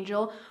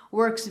archangel.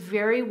 Works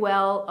very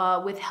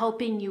well with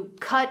helping you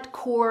cut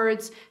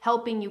cords,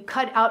 helping you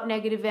cut out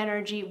negative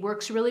energy.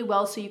 Works really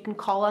well, so you can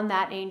call on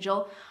that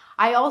angel.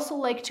 I also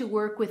like to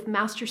work with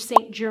Master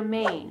Saint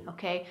Germain,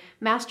 okay?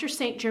 Master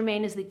Saint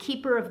Germain is the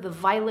keeper of the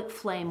violet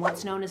flame,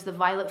 what's known as the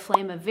violet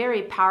flame, a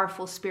very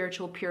powerful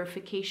spiritual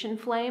purification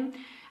flame.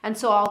 And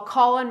so I'll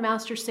call on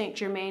Master Saint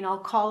Germain. I'll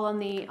call on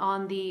the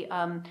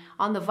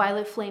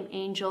violet flame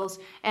angels,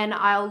 and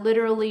I'll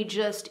literally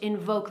just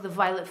invoke the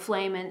violet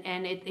flame,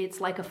 and it's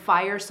like a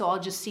fire. So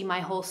I'll just see my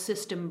whole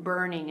system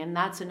burning, and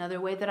that's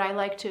another way that I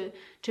like to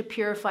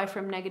purify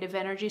from negative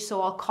energy.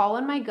 So I'll call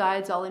on my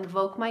guides. I'll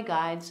invoke my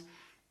guides,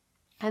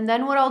 and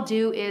then what I'll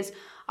do is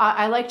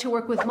I like to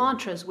work with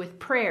mantras, with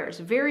prayers,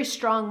 very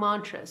strong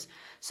mantras.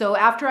 So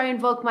after I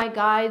invoke my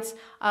guides,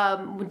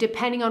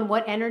 depending on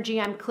what energy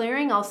I'm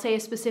clearing, I'll say a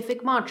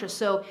specific mantra.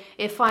 So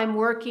if I'm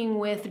working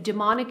with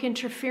demonic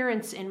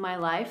interference in my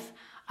life,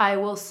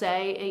 I'll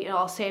say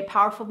a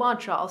powerful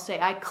mantra. I'll say,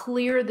 I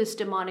clear this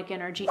demonic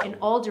energy in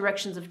all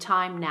directions of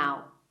time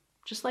now.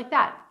 Just like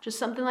that, just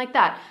something like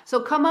that. So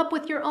come up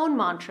with your own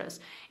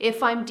mantras.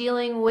 If I'm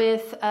dealing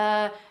with,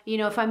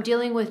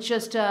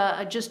 just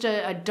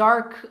a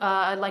dark,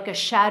 like a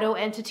shadow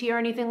entity or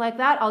anything like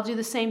that, I'll do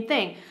the same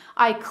thing.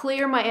 I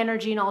clear my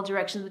energy in all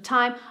directions of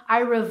time.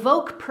 I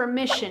revoke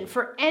permission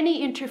for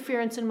any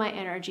interference in my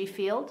energy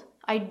field.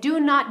 I do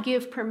not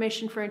give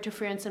permission for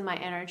interference in my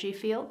energy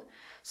field.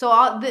 So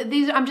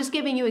I'm just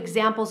giving you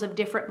examples of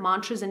different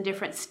mantras and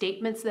different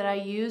statements that I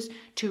use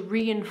to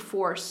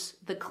reinforce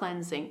the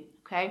cleansing,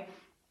 okay?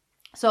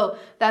 So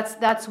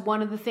that's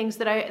one of the things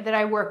that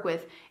I work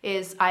with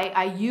is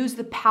I use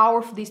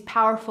these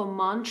powerful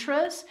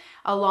mantras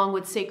along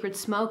with sacred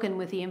smoke and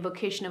with the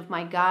invocation of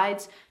my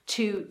guides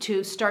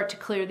to start to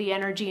clear the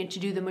energy and to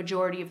do the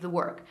majority of the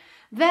work.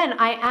 Then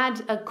I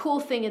add a cool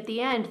thing at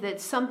the end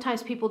that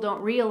sometimes people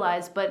don't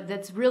realize, but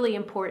that's really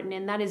important,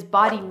 and that is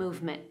body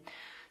movement.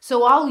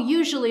 So I'll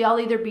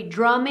either be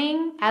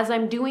drumming as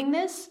I'm doing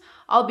this,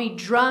 I'll be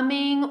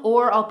drumming,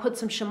 or I'll put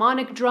some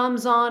shamanic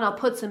drums on, I'll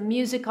put some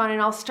music on, and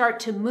I'll start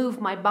to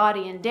move my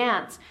body and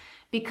dance.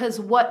 Because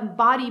what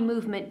body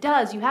movement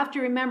does, you have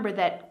to remember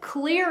that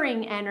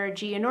clearing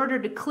energy, in order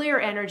to clear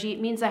energy,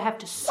 it means I have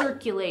to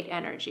circulate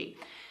energy.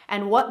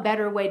 And what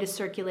better way to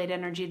circulate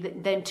energy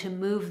than to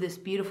move this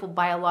beautiful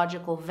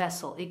biological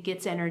vessel? It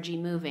gets energy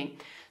moving.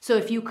 So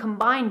if you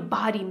combine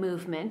body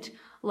movement,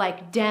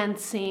 like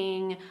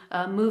dancing,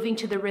 moving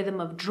to the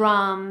rhythm of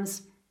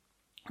drums,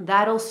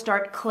 that'll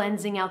start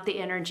cleansing out the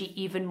energy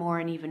even more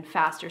and even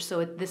faster.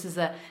 So this is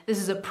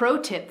a pro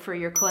tip for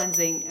your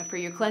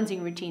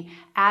cleansing routine.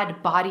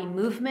 Add body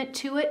movement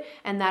to it,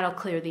 and that'll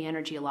clear the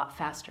energy a lot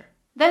faster.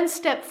 Then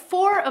step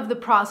 4 of the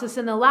process,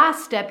 and the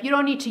last step, you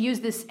don't need to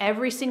use this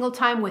every single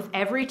time with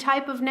every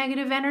type of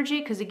negative energy,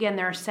 because again,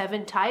 there are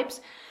 7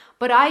 types.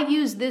 But I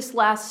use this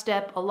last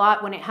step a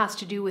lot when it has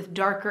to do with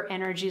darker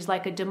energies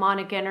like a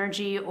demonic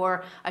energy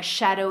or a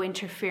shadow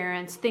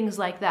interference, things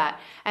like that.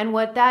 And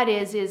what that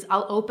is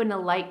I'll open a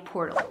light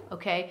portal,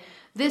 okay?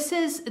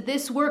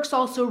 This works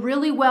also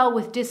really well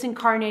with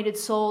disincarnated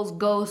souls,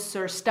 ghosts,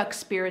 or stuck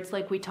spirits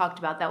like we talked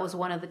about. That was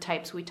one of the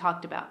types we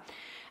talked about.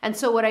 And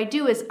so what I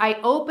do is I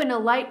open a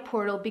light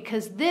portal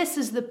because this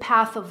is the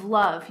path of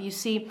love. You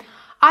see,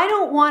 I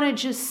don't want to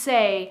just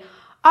say,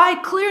 I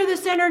clear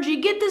this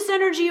energy, get this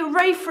energy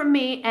away from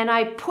me, and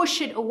I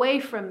push it away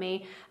from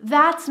me.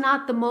 That's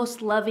not the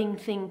most loving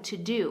thing to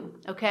do,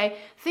 okay?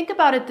 Think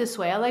about it this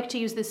way. I like to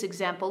use this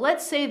example.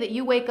 Let's say that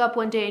you wake up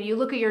one day and you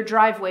look at your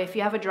driveway, if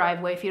you have a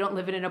driveway, if you don't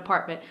live in an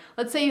apartment.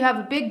 Let's say you have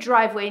a big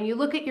driveway and you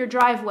look at your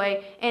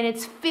driveway and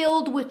it's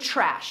filled with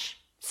trash.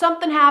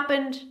 Something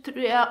happened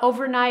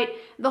overnight.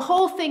 The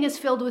whole thing is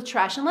filled with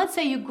trash. And let's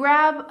say you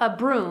grab a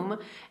broom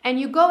and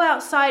you go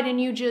outside and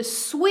you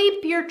just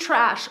sweep your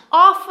trash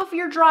off of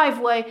your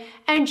driveway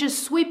and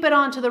just sweep it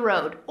onto the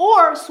road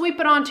or sweep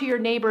it onto your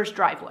neighbor's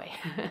driveway.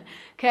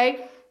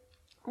 Okay?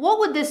 What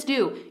would this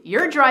do?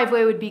 Your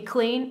driveway would be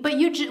clean, but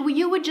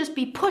you would just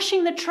be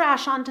pushing the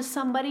trash onto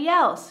somebody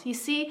else. You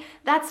see,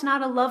 that's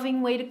not a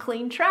loving way to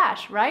clean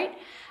trash, right?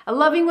 A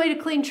loving way to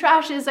clean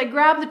trash is I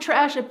grab the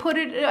trash, I put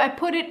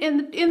it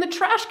in the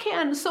trash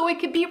can so it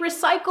could be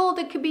recycled,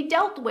 it could be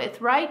dealt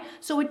with, right?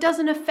 So it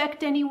doesn't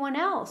affect anyone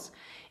else.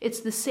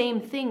 It's the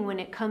same thing when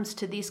it comes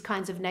to these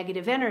kinds of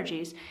negative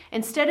energies.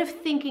 Instead of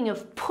thinking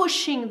of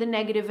pushing the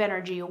negative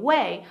energy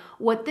away,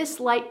 what this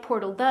light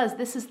portal does,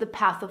 this is the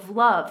path of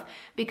love.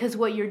 Because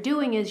what you're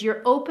doing is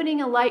you're opening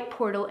a light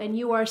portal and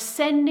you are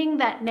sending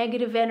that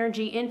negative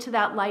energy into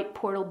that light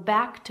portal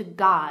back to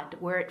God,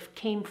 where it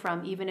came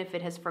from, even if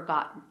it has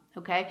forgotten.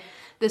 Okay,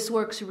 this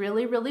works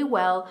really, really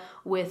well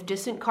with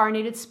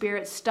disincarnated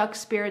spirits, stuck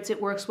spirits.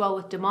 It works well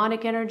with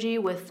demonic energy,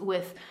 with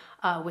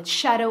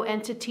shadow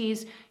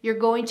entities. You're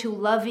going to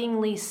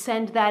lovingly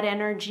send that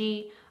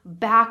energy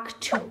back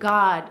to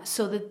God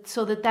so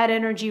that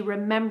energy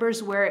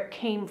remembers where it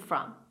came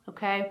from.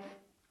 Okay.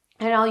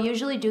 And I'll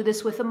usually do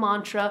this with a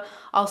mantra.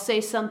 I'll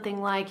say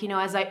something like,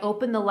 as I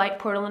open the light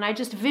portal, and I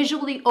just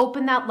visually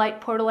open that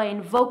light portal, I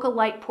invoke a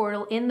light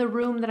portal in the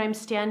room that I'm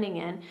standing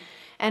in.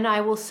 And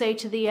I will say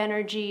to the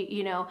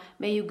energy,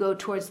 may you go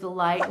towards the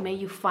light. May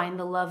you find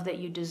the love that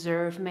you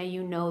deserve. May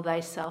you know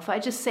thyself. I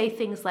just say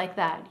things like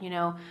that,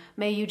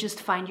 may you just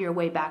find your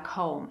way back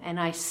home. And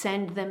I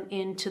send them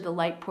into the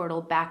light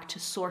portal back to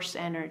source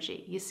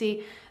energy. You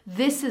see,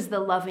 this is the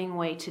loving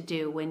way to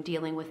do when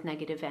dealing with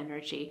negative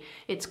energy.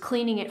 It's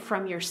cleaning it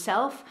from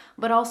yourself,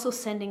 but also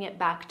sending it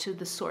back to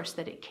the source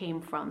that it came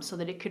from so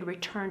that it could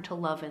return to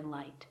love and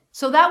light.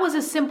 So that was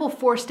a simple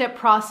 4-step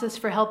process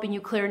for helping you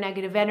clear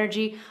negative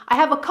energy. I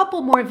have a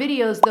couple more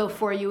videos though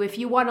for you if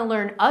you want to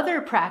learn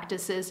other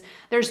practices.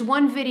 There's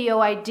one video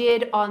I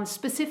did on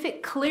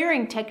specific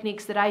clearing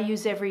techniques that I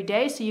use every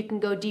day, so you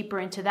can go deeper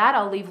into that.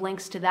 I'll leave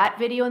links to that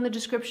video in the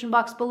description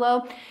box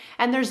below.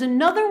 And there's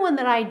another one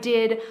that I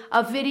did,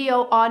 a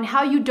video on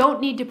how you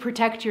don't need to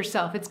protect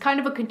yourself. It's kind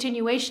of a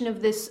continuation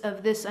of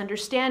this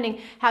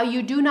understanding, how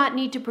you do not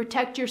need to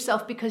protect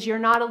yourself because you're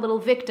not a little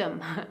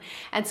victim.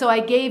 And so I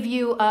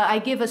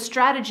give a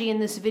strategy in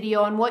this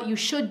video on what you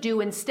should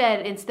do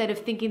instead of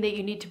thinking that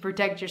you need to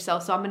protect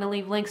yourself. So I'm going to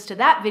leave links to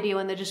that video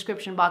in the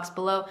description box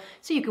below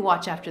so you can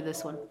watch after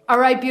this one. All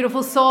right,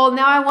 beautiful soul.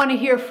 Now I want to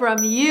hear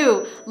from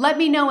you. Let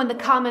me know in the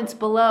comments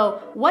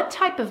below, what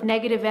type of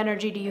negative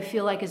energy do you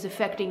feel like is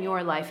affecting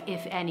your life,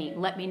 if any?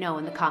 Let me know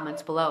in the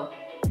comments below.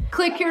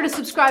 Click here to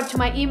subscribe to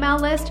my email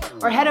list,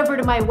 or head over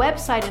to my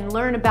website and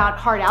learn about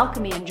Heart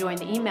Alchemy and join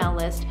the email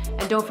list.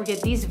 And don't forget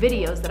these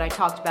videos that I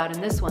talked about in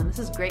this one. This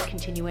is great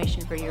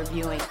continuation for your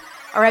viewing.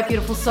 All right,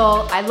 beautiful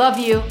soul, I love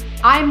you.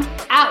 I'm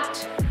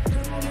out.